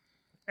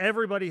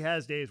 Everybody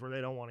has days where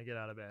they don't want to get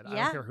out of bed. I don't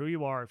Yeah. care who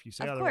you are. If you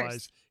say Of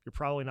otherwise, course. you're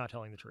probably not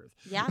telling the truth.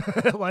 Yeah.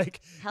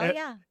 Like, Hell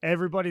yeah.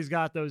 everybody's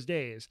got those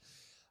days.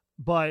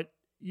 But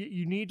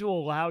you need to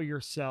allow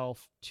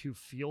yourself to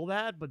feel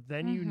that, but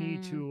then you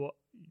need Mhm. to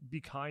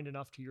be kind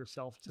enough to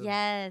yourself to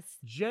Yes.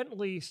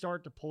 gently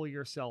start to pull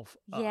yourself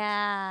up.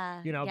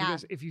 Yeah. You know, Yeah.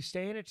 because if you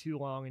stay in it too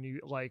long and you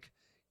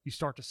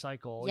start to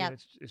cycle, you know, Yep.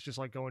 it's just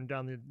like going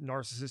down the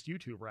narcissist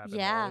YouTube rabbit hole.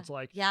 Yeah. It's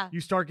like Yeah. you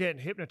start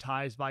getting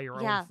hypnotized by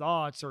your Yeah. own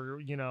thoughts, or,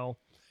 you know,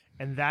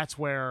 and that's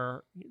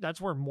where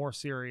more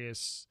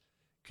serious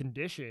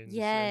conditions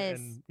Yes.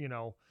 and you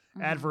know,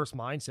 Mhm. adverse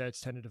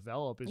mindsets tend to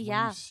develop is when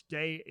Yeah. you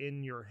stay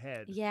in your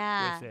head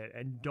Yeah. with it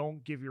and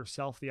don't give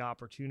yourself the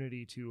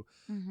opportunity to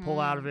pull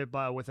out of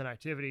Mhm. it with an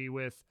activity,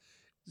 with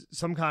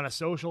some kind of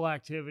social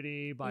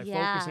activity, by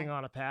Yeah. focusing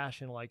on a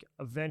passion. Like,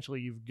 eventually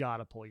you've got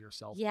to pull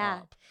yourself Yeah.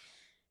 up.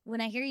 When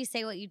I hear you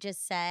say what you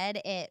just said,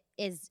 it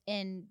is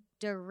in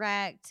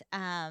direct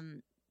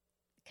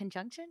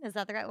conjunction. Is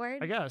that the right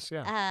word? I guess,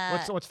 yeah.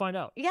 Let's find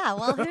out. Yeah,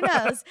 well, who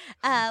knows?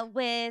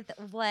 With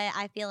what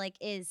I feel like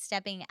is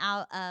stepping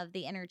out of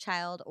the inner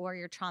child or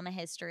your trauma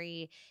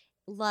history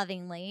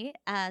lovingly.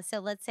 So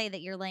let's say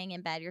that you're laying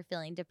in bed, you're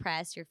feeling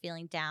depressed, you're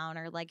feeling down,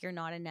 or like you're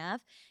not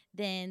enough.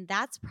 Then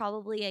that's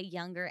probably a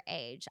younger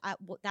age.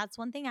 That's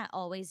one thing I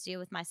always do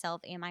with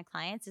myself and my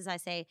clients is I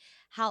say,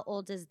 how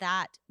old does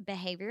that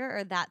behavior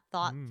or that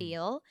thought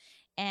feel?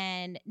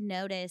 And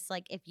notice,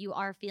 like, if you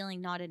are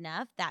feeling not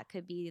enough, that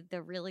could be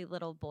the really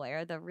little boy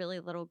or the really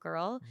little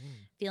girl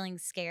feeling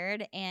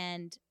scared.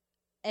 And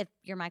if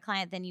you're my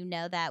client, then you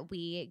know that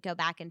we go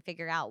back and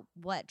figure out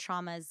what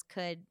traumas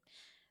could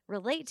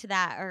relate to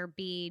that or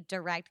be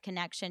direct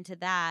connection to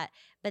that,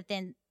 but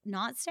then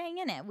not staying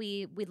in it.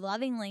 We love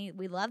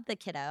the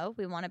kiddo.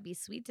 We want to be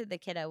sweet to the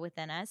kiddo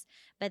within us,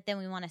 but then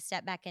we want to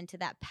step back into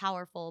that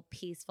powerful,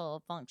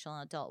 peaceful,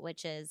 functional adult,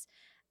 which is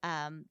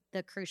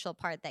the crucial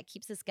part that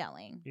keeps us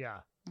going.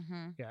 Yeah.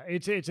 Mm-hmm. Yeah.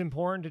 It's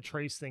important to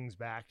trace things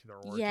back to their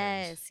origins.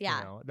 Yes. Yeah.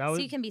 You know, that so was,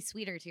 you can be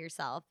sweeter to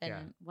yourself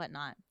and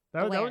whatnot.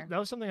 that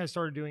was something I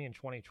started doing in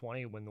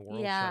 2020 when the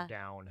world shut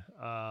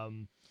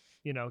down.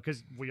 You know,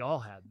 because we all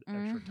had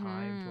extra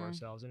time to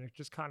ourselves, and it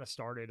just kind of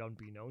started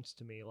unbeknownst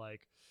to me,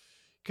 like,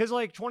 because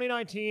like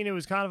 2019, it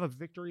was kind of a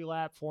victory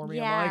lap for me.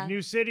 I'm like,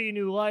 new city,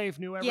 new life,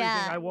 new everything.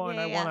 I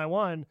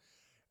won.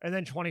 And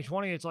then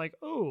 2020, it's like,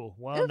 oh,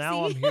 well,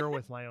 now I'm here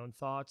with my own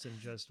thoughts and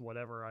just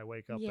whatever I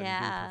wake up and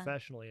do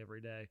professionally every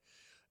day.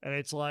 And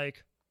it's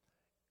like,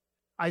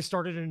 I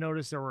started to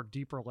notice there were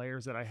deeper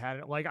layers that I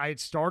hadn't, like, I had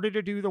started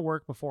to do the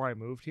work before I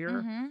moved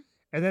here.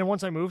 And then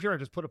once I moved here, I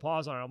just put a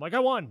pause on it. I'm like, I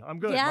won. I'm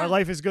good. My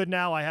life is good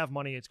now. I have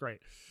money. It's great.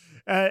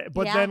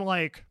 But then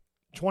like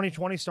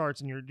 2020 starts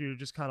and you're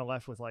just kind of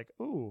left with like,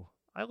 ooh,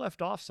 I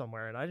left off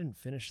somewhere and I didn't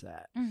finish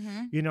that.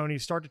 You know, and you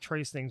start to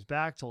trace things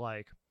back to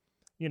like,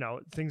 you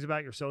know, things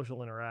about your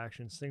social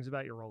interactions, things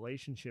about your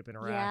relationship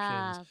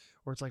interactions,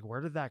 where it's like,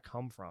 where did that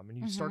come from? And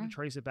you start to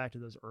trace it back to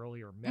those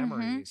earlier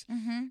memories.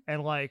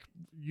 And like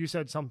you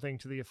said something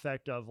to the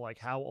effect of like,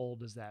 how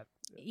old is that?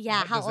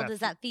 Yeah, how old does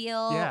that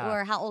feel? Yeah.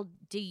 Or how old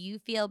do you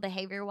feel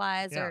behavior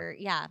wise? Or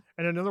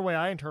And another way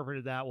I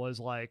interpreted that was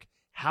like,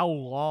 how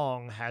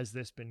long has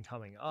this been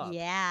coming up?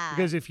 Yeah.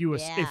 Because if you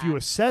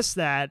assess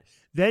that,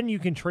 then you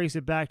can trace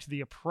it back to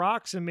the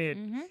approximate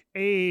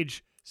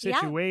age,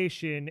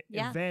 situation,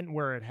 event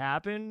where it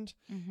happened,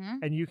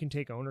 and you can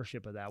take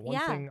ownership of that. One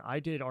thing I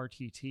did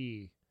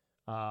RTT,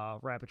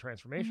 rapid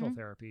transformational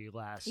therapy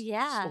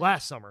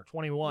last summer,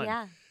 21,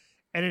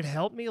 and it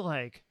helped me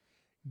like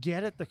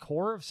get at the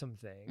core of some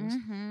things,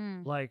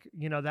 like,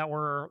 you know, that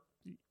were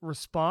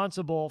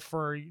responsible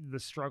for the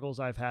struggles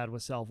I've had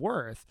with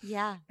self-worth.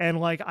 And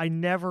like, I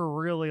never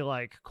really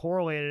like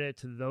correlated it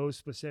to those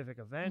specific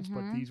events,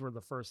 but these were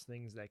the first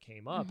things that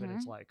came up. And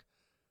it's like,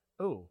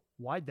 oh,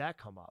 why'd that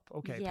come up?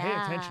 Okay, pay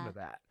attention to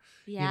that.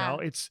 You know,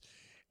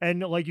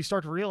 and like you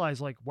start to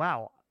realize like,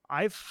 wow,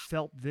 I've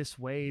felt this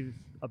way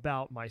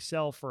about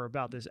myself or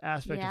about this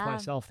aspect of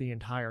myself the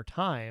entire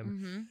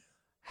time.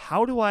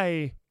 How do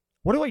I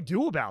what do I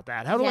do about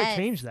that? How do I Yes.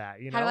 change that?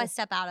 How do I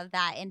step out of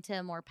that into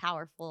a more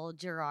powerful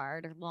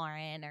Gerard or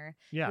Lauren or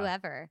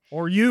whoever?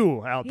 Or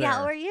you out there.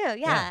 Yeah, or you.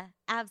 Yeah,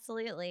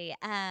 absolutely.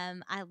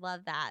 I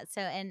love that.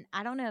 So, and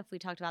I don't know if we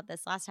talked about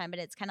this last time, but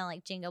it's kind of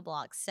like Jingle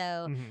blocks.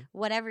 So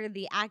whatever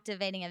the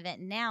activating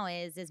event now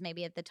is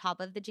maybe at the top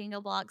of the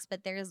Jingle blocks,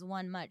 but there's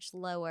one much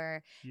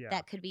lower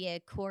that could be a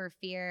core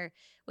fear,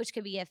 which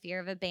could be a fear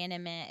of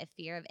abandonment, a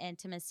fear of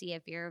intimacy, a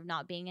fear of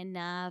not being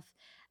enough.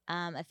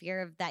 A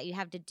fear of that you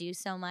have to do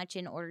so much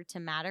in order to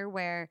matter,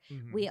 where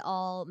we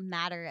all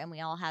matter and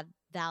we all have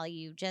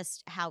value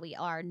just how we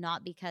are,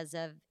 not because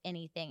of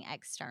anything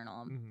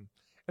external.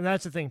 And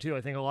that's the thing too.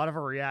 I think a lot of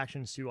our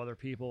reactions to other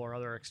people or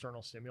other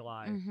external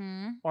stimuli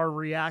are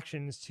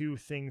reactions to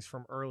things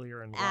from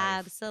earlier in life.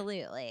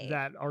 Absolutely.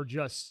 That are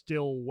just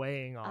still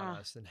weighing on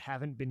us and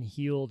haven't been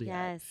healed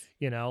yet.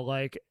 Yes.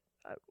 Like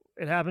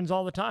it happens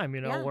all the time,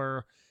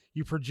 where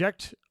you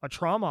project a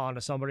trauma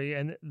onto somebody,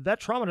 and that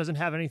trauma doesn't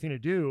have anything to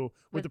do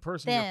with the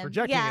person you're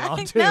projecting it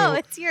onto. No,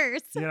 it's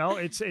yours.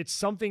 It's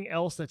something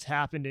else that's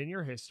happened in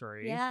your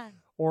history. Yeah.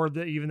 Or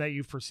even that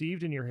you've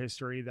perceived in your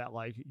history that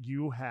like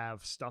you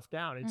have stuffed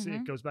down.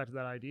 It goes back to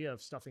that idea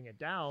of stuffing it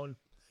down.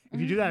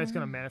 If you do that, it's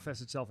going to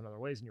manifest itself in other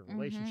ways in your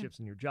relationships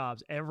and your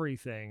jobs,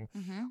 everything,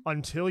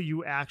 until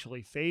you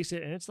actually face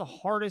it. And it's the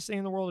hardest thing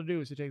in the world to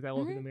do is to take that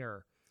look in the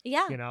mirror.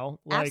 Yeah.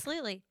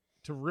 Absolutely.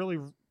 To really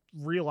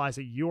realize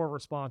that you're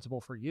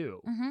responsible for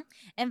you.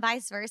 And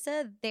vice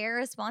versa, their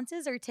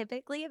responses are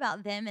typically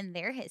about them and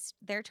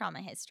their trauma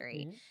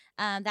history.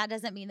 That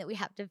doesn't mean that we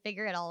have to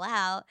figure it all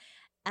out.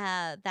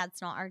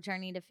 That's not our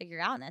journey to figure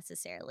out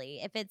necessarily.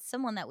 If it's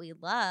someone that we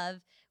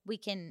love, we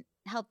can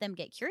help them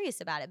get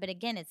curious about it. But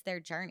again, it's their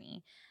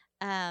journey.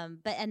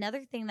 But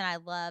another thing that I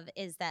love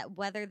is that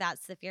whether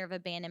that's the fear of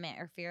abandonment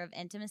or fear of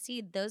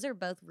intimacy, those are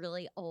both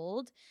really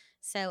old.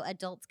 So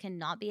adults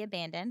cannot be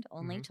abandoned.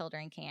 Only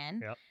children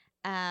can. Yep.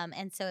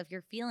 And so if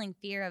you're feeling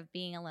fear of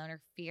being alone or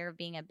fear of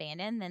being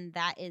abandoned, then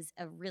that is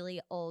a really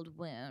old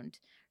wound.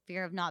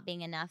 Fear of not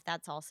being enough,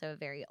 that's also a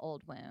very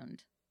old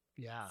wound.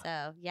 Yeah.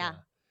 So, yeah.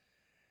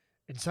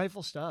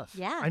 Insightful stuff.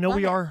 Yeah. I know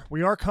we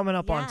are coming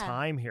up on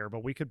time here,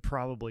 but we could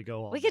probably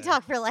go all We day. could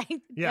talk for like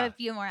a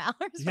few more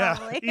hours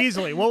probably.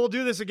 Easily. Well, we'll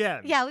do this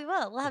again. Yeah, we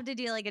will. We'll have to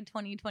do like a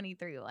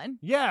 2023 one.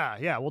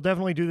 Yeah. We'll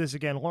definitely do this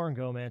again. Lauren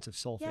Gomance of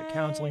Soul Fit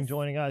Counseling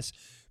joining us.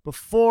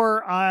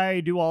 Before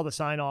I do all the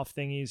sign-off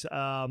thingies,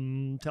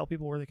 tell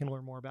people where they can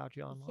learn more about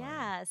you online.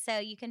 Yeah, so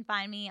you can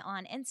find me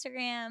on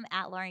Instagram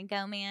at Lauren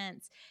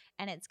Gomance,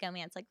 and it's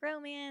Gomance like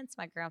romance.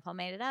 My grandpa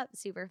made it up.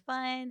 Super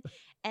fun.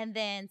 And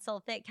then Soul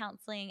Fit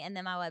Counseling, and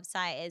then my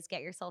website is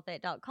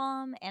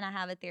getyoursoulfit.com, and I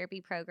have a therapy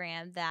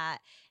program that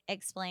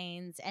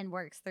explains and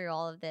works through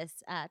all of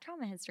this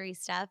trauma history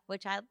stuff,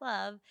 which I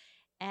love.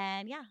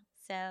 And yeah,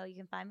 so you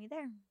can find me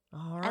there.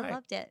 All right. I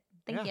loved it.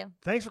 Thank you.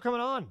 Thanks for coming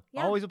on.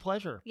 Yeah. Always a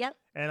pleasure. Yep.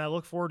 And I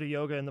look forward to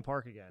yoga in the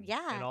park again.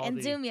 Yeah.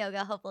 And Zoom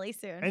yoga hopefully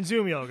soon. And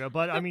Zoom yoga.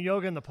 But I mean,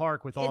 yoga in the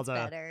park with all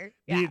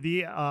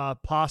the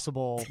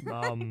possible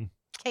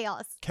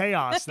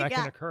chaos that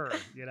can occur,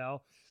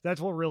 That's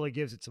what really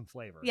gives it some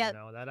flavor.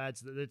 That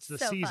adds it's the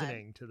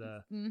seasoning to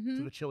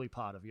the chili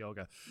pot of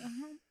yoga.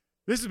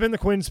 This has been the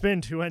Quinn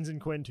Spin, 2 N's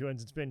and Quinn, 2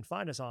 N's and Spin.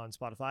 Find us on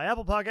Spotify,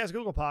 Apple Podcasts,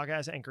 Google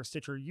Podcasts, Anchor,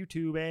 Stitcher,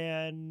 YouTube,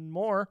 and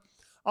more.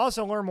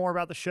 Also, learn more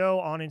about the show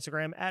on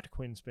Instagram at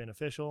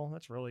QuinnSpinOfficial.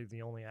 That's really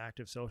the only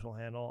active social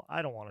handle.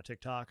 I don't want a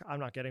TikTok.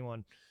 I'm not getting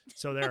one.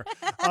 So there.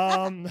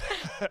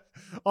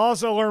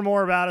 Also, learn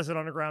more about us at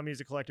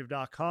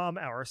UndergroundMusicCollective.com,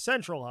 our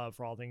central hub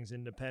for all things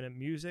independent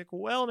music,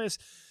 wellness,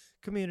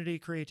 community,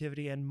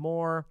 creativity, and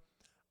more.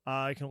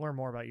 You can learn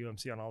more about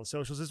UMC on all the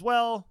socials as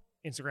well.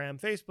 Instagram,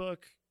 Facebook,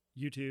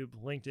 YouTube,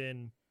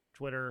 LinkedIn,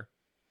 Twitter.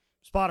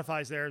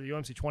 Spotify's there. The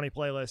UMC 20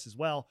 playlist as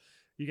well.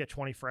 You get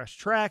 20 fresh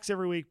tracks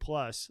every week,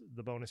 plus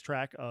the bonus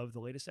track of the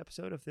latest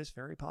episode of this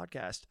very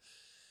podcast.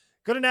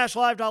 Go to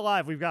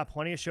NashLive.live. We've got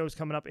plenty of shows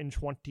coming up in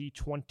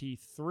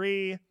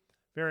 2023.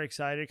 Very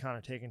excited, kind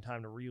of taking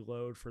time to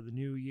reload for the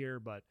new year,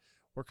 but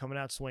we're coming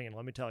out swinging.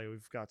 Let me tell you,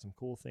 we've got some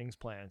cool things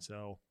planned,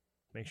 so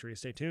make sure you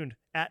stay tuned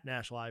at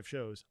Nash Live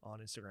Shows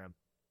on Instagram.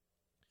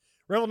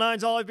 Rebel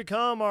 9's All I've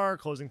Become, our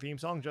closing theme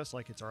song, just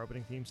like it's our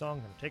opening theme song.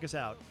 Going to take us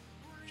out,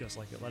 just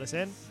like it let us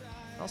in.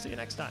 I'll see you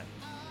next time.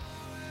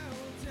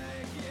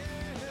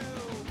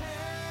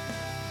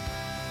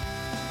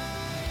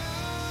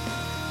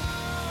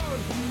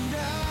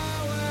 No.